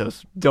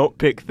Thanatos. Don't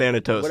pick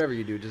Thanatos. Whatever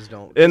you do, just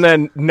don't. And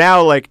then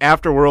now, like,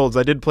 after Worlds,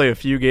 I did play a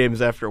few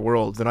games after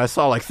Worlds, and I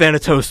saw, like,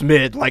 Thanatos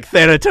mid, like,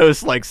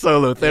 Thanatos, like,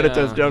 solo,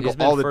 Thanatos jungle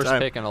all the time. He's been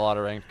first pick in a lot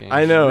of ranked games.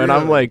 I know, and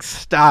I'm like,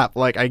 stop.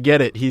 Like, I get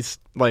it. He's,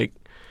 like...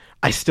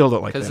 I still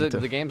don't like Thanatos.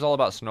 Because the game's all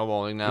about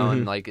snowballing now,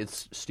 and like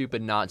it's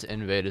stupid not to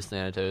invade as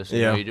Thanatos.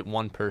 You know, you did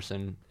one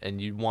person, and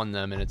you won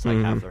them, and it's like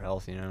half their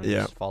health, and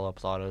just follow up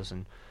with autos,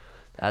 and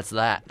that's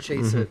that.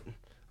 Chase it.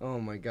 Oh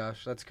my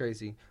gosh, that's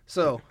crazy.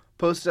 So,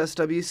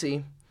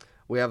 post-SWC,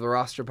 we have the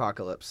roster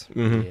apocalypse.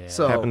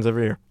 So happens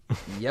every year.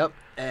 Yep,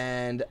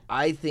 and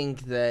I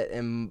think that,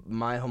 in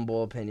my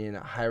humble opinion,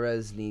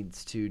 Hi-Rez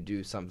needs to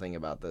do something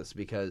about this,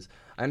 because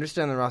I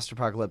understand the roster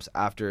apocalypse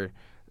after...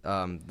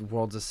 the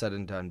Worlds is said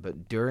and done,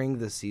 but during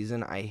the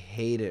season, I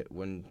hate it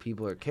when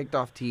people are kicked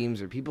off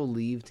teams or people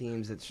leave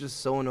teams. It's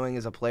just so annoying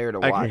as a player to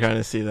watch. I can kind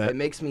of see that. It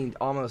makes me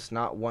almost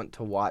not want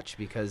to watch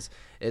because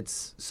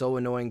it's so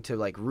annoying to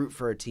like root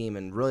for a team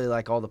and really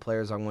like all the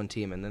players on one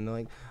team, and then they're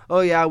like,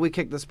 oh yeah, we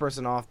kicked this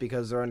person off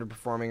because they're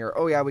underperforming, or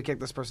oh yeah, we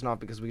kicked this person off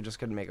because we just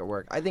couldn't make it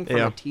work. I think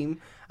from a team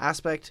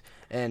aspect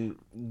and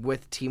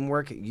with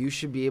teamwork, you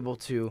should be able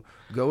to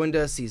go into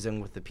a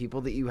season with the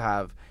people that you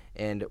have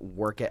and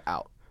work it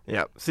out.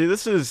 Yeah. See,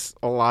 this is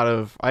a lot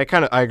of... I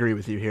agree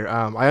with you here.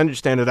 I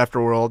understand it after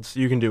Worlds.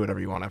 You can do whatever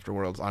you want after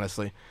Worlds,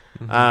 honestly.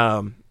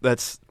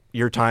 That's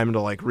your time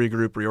to like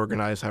regroup,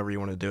 reorganize, however you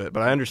want to do it.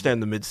 But I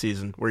understand the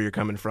mid-season where you're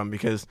coming from,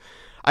 because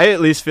I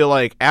at least feel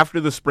like after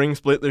the spring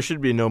split, there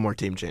should be no more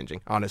team changing,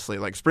 honestly.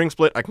 Like, spring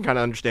split, I can kind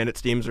of understand it.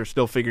 Teams are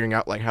still figuring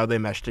out, like, how they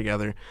mesh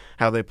together,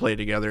 how they play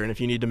together, and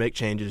if you need to make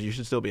changes, you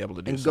should still be able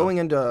to do so. And going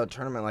into a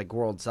tournament like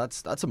Worlds,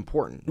 that's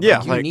important. Yeah.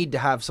 Like, you need to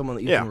have someone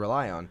that you can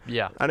rely on.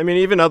 Yeah. And I mean,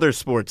 even other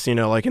sports, you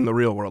know, like in the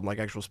real world, like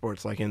actual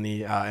sports, like in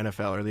the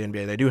NFL or the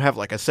NBA, they do have,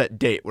 like, a set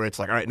date where it's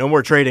like, all right, no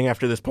more trading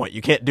after this point.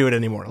 You can't do it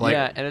anymore. Like,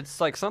 yeah, and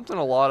it's, like, something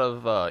a lot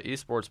of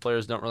esports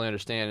players don't really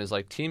understand is,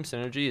 like, team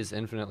synergy is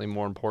infinitely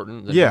more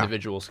important than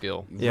individual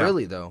skill. Yeah.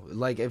 Really though,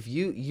 like if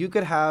you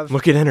could have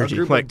look at energy. A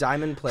group of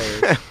diamond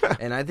players,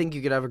 and I think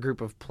you could have a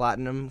group of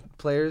platinum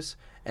players,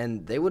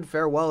 and they would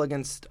fare well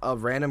against a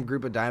random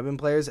group of diamond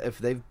players if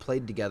they've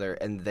played together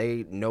and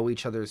they know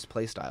each other's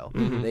play style.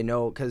 They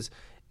know, because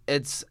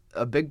it's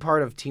a big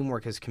part of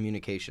teamwork is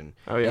communication.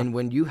 Oh, yeah. And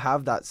when you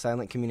have that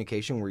silent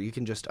communication where you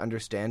can just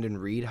understand and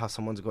read how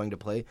someone's going to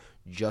play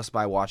just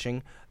by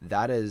watching,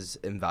 that is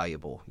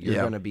invaluable. You're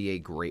going to be a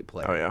great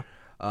player. Oh yeah.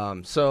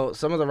 So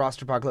some of the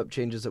roster apocalypse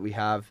changes that we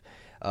have.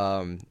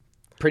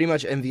 Pretty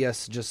much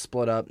MVS just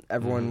split up.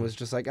 Everyone was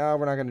just like, oh,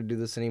 we're not going to do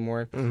this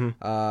anymore.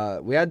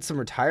 We had some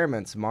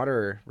retirements.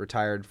 Mater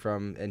retired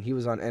from, and he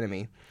was on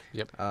Enemy.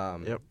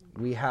 Yep.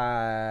 We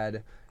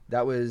had,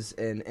 that was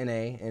in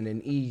NA, and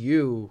in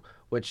EU,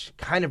 which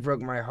kind of broke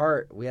my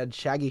heart, we had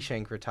Shaggy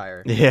Shank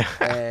retire. Yeah.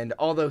 And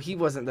although he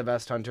wasn't the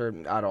best hunter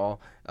at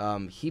all,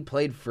 he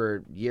played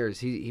for years.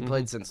 He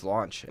played since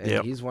launch,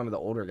 and he's one of the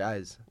older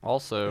guys.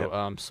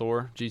 Also,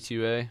 Soar,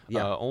 G2A,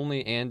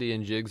 only Andy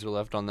and Jigs are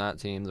left on that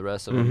team. The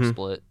rest of them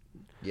split.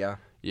 Yeah.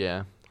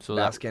 Yeah. So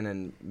Baskin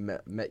and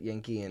Met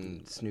Yankee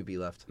and Snoopy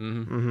left.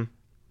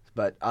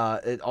 But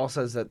it all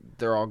says that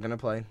they're all going to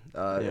play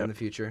in the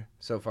future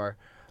so far.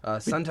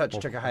 Suntouch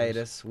took a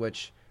hiatus,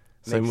 which...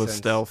 Same with sense.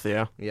 Stealth,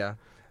 Yeah.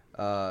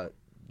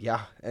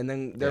 And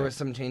then there was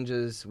some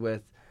changes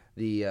with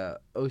the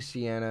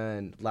Oceania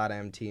and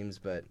LATAM teams,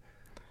 but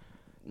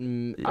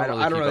I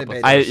don't really pay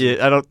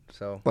attention. I don't.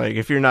 So like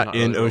if you're not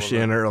in really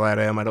Oceania or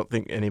LATAM, I don't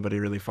think anybody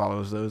really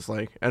follows those.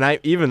 Like, and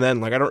even then,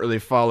 like I don't really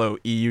follow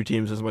EU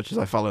teams as much as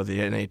I follow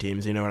the NA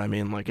teams. You know what I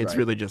mean? Like it's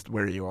really just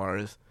where you are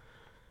is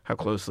how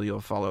closely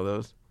you'll follow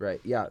those. Right.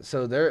 Yeah.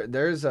 So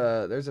there's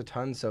a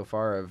ton so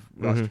far of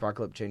roster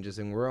apocalypse changes,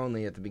 and we're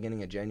only at the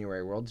beginning of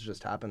January. Worlds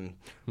just happened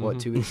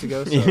 2 weeks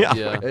ago. So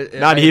yeah.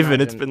 Not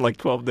even. It's been like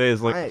 12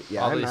 days. Like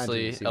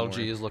obviously,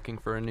 LG is looking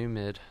for a new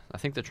mid. I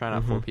think they're trying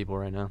out 4 people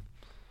right now.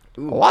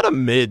 Ooh. A lot of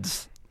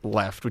mids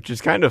left, which is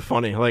kind of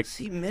funny. Like,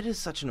 see, mid is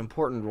such an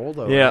important role,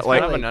 though. Yeah, it's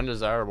kind of an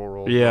undesirable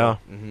role. Yeah,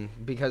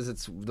 because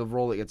it's the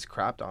role that gets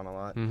crapped on a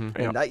lot.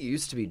 And that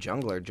used to be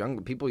jungler.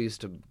 People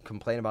used to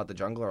complain about the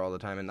jungler all the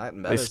time, and that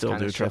they still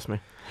do. Trust me.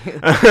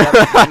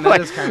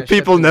 Like,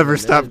 people never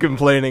stop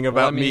complaining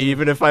about me,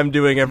 even if I'm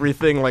doing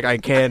everything like I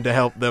can to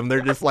help them.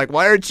 They're just like,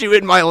 "Why aren't you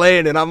in my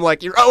lane?" And I'm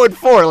like, "You're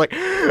 0-4." Like,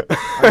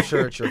 I'm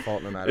sure it's your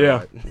fault no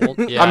matter what.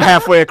 Well, I'm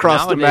halfway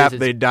across the map. It's,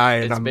 they die,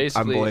 and I'm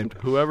blamed.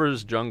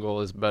 Whoever's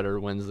jungle is better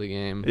wins the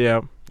game.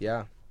 Yeah,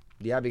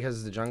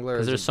 because the jungler.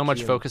 Because there's so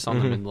much focus on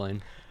the mid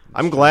lane.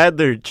 I'm glad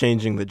they're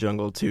changing the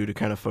jungle too to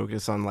kind of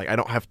focus on like I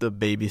don't have to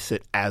babysit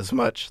as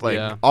much.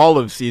 Like all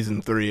of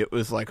season 3, it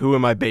was like who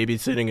am I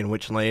babysitting in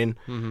which lane,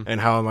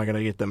 and how am I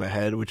gonna get them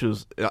ahead? Which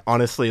was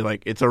honestly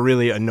like it's a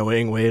really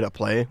annoying way to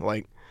play.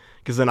 Like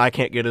because then I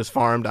can't get as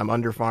farmed. I'm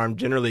under farmed.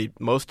 Generally,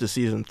 most of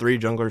season 3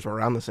 junglers were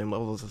around the same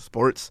level as the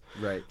sports.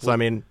 Right. So I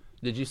mean.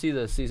 Did you see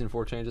the season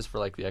 4 changes for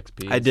like the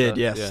XP? I did,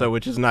 yes. Yeah. So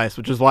which is nice.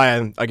 Which is why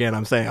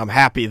I'm saying I'm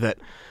happy that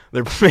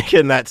they're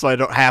making that, so I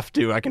don't have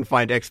to. I can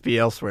find XP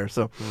elsewhere.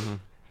 So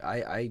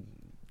I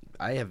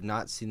have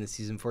not seen the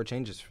season 4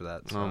 changes for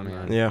that. So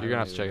man, you're gonna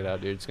have to check it out,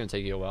 dude. It's gonna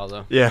take you a while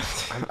though. Yeah,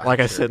 like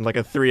I said, like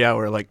a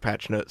 3-hour like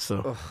patch note.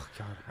 So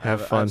God.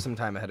 have fun. I have some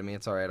time ahead of me.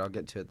 It's all right. I'll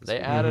get to it. They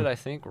added, I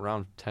think,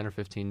 around 10 or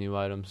 15 new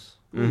items.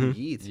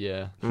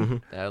 Yeah, they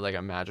added like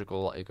a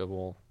magical,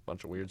 likeable,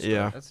 bunch of weird stuff.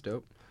 Yeah, that's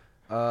dope.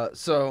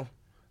 So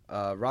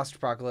roster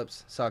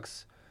apocalypse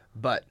sucks,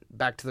 but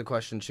back to the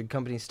question, should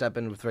companies step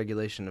in with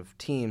regulation of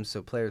teams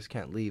so players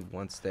can't leave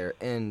once they're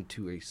in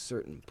to a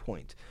certain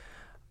point?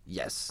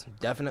 Yes,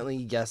 definitely,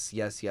 yes.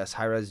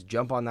 Hi-Rez,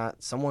 jump on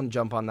that. Someone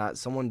jump on that.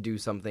 Someone do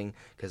something,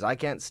 because I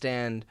can't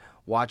stand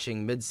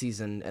watching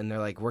mid-season and they're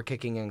like, we're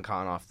kicking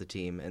Khan off the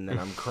team, and then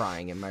I'm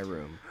crying in my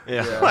room.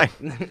 Yeah.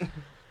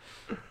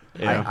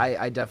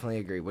 I definitely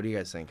agree. What do you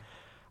guys think?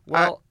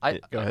 Well,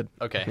 go ahead.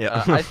 Okay.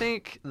 Yeah. I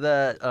think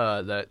that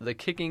the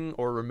kicking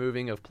or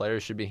removing of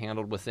players should be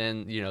handled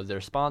within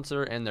their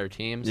sponsor and their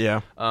teams.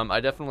 Yeah.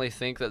 I definitely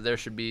think that there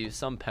should be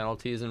some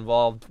penalties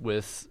involved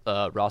with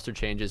roster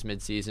changes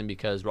mid-season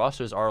because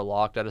rosters are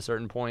locked at a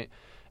certain point.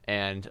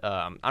 And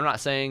I'm not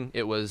saying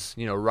it was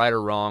right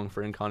or wrong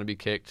for Nkon to be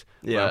kicked.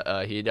 Yeah.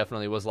 But he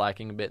definitely was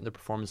lacking a bit in the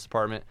performance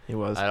department. He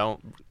was. I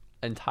don't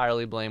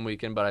entirely blame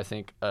Weekend, but I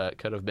think it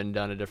could have been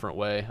done a different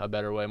way, a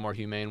better way, more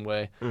humane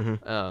way.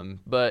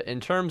 But in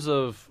terms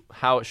of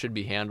how it should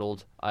be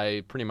handled,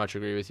 I pretty much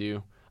agree with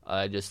you.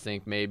 I just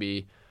think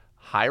maybe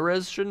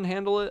Hi-Rez shouldn't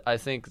handle it. I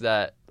think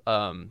that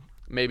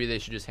maybe they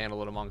should just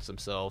handle it amongst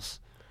themselves.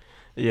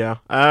 Yeah,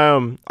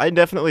 I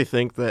definitely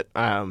think that,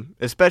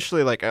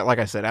 especially like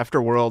I said,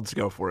 after Worlds,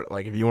 go for it.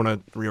 Like if you want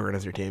to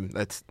reorganize your team,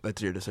 that's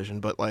your decision.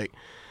 But like,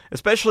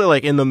 especially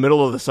like in the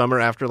middle of the summer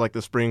after like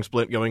the spring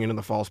split going into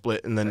the fall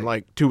split, and then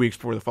like 2 weeks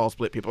before the fall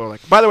split, people are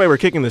like, by the way, we're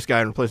kicking this guy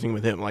and replacing him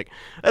with him. Like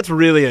that's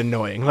really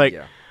annoying. Like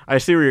I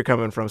see where you're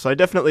coming from. So I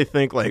definitely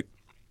think like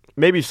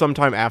maybe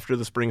sometime after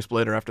the spring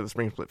split or after the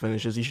spring split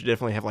finishes, you should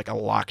definitely have like a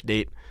lock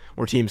date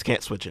where teams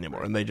can't switch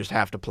anymore and they just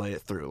have to play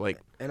it through. Like,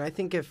 and I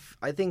think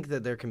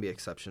that there can be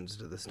exceptions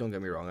to this. Don't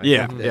get me wrong.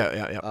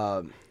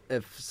 Yeah.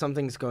 If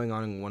something's going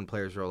on in one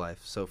player's real life,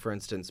 so for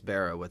instance,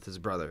 Barra with his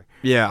brother.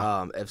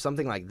 Yeah. If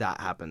something like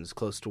that happens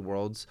close to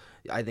Worlds,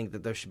 I think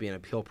that there should be an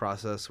appeal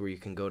process where you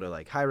can go to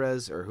like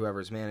Hi-Rez or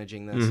whoever's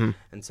managing this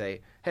and say,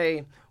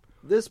 hey,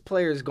 this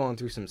player is going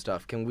through some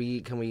stuff. Can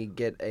we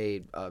get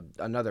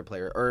another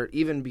player, or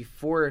even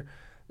before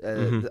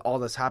all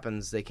this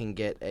happens, they can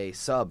get a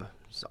sub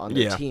on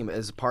their team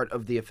as part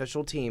of the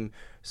official team.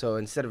 So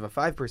instead of a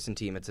 5-person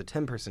team, it's a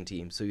 10-person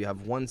team. So you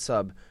have one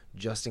sub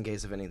just in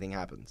case if anything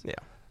happens. Yeah,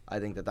 I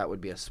think that would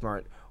be a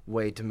smart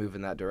way to move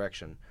in that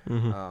direction.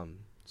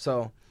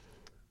 So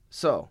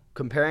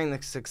comparing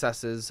the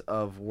successes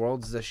of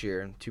Worlds this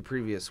year to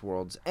previous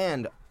Worlds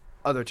and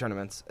other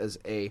tournaments as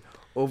a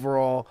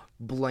overall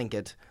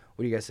blanket,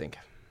 what do you guys think?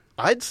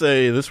 I'd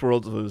say this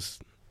Worlds was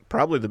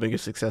probably the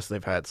biggest success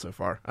they've had so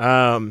far.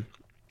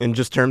 In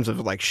just terms of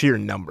like sheer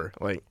number,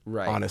 like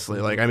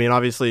honestly, like I mean,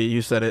 obviously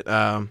you said it.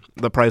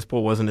 The prize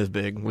pool wasn't as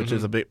big, which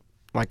is a bit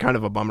like kind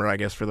of a bummer, I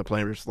guess, for the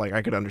players. Like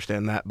I could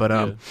understand that, but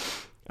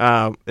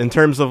in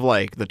terms of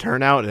like the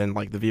turnout and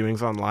like the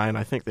viewings online,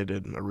 I think they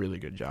did a really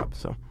good job.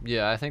 So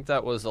yeah, I think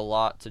that was a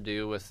lot to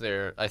do with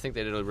their. I think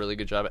they did a really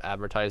good job at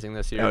advertising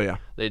this year. Oh yeah,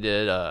 they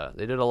did a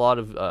lot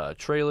of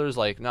trailers,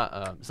 like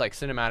not it's like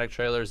cinematic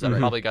trailers that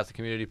probably got the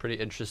community pretty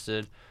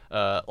interested.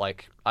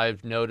 Like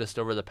I've noticed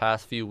over the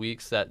past few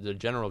weeks that the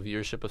general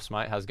viewership of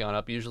Smite has gone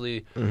up.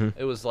 Usually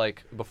it was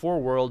like before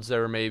Worlds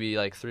there were maybe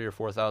like 3,000 or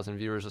 4,000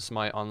 viewers of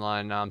Smite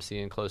online. Now I'm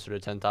seeing closer to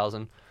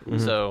 10,000.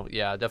 So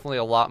yeah, definitely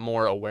a lot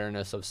more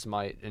awareness of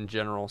Smite in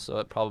general. So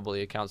it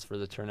probably accounts for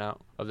the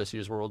turnout of this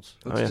year's Worlds.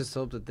 Let's just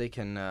hope that they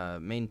can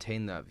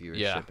maintain that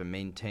viewership and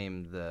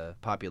maintain the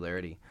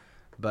popularity.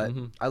 But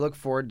I look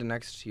forward to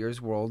next year's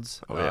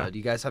Worlds. Do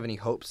you guys have any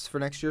hopes for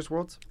next year's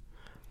Worlds?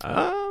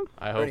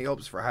 I hope. Any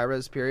hopes for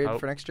high-res period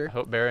for next year? I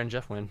hope Bear and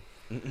Jeff win.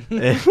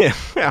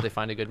 Yeah. They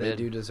find a good They mid.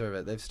 do deserve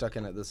it. They've stuck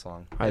in it this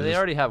long. They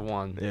already have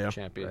won the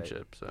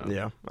championship. Right. So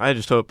yeah, I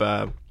just hope.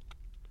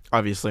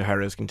 Obviously,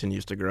 high-res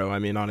continues to grow. I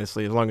mean,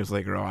 honestly, as long as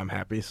they grow, I'm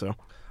happy. So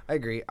I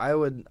agree. I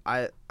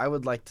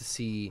would like to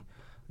see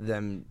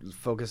them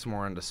focus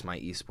more on the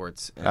Smite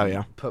esports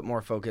and put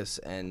more focus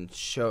and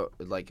show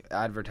like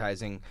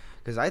advertising,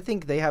 because I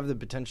think they have the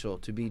potential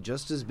to be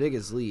just as big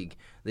as League.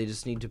 They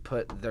just need to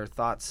put their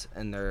thoughts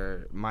and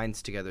their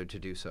minds together to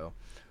do so.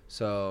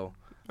 So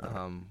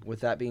with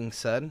that being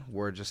said,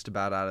 we're just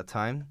about out of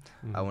time.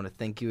 I want to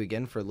thank you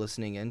again for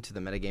listening in to the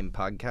Metagame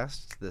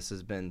Podcast. This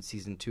has been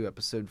Season 2,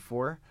 Episode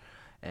 4,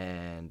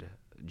 and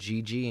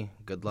GG.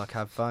 Good luck.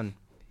 Have fun.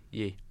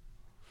 yeah.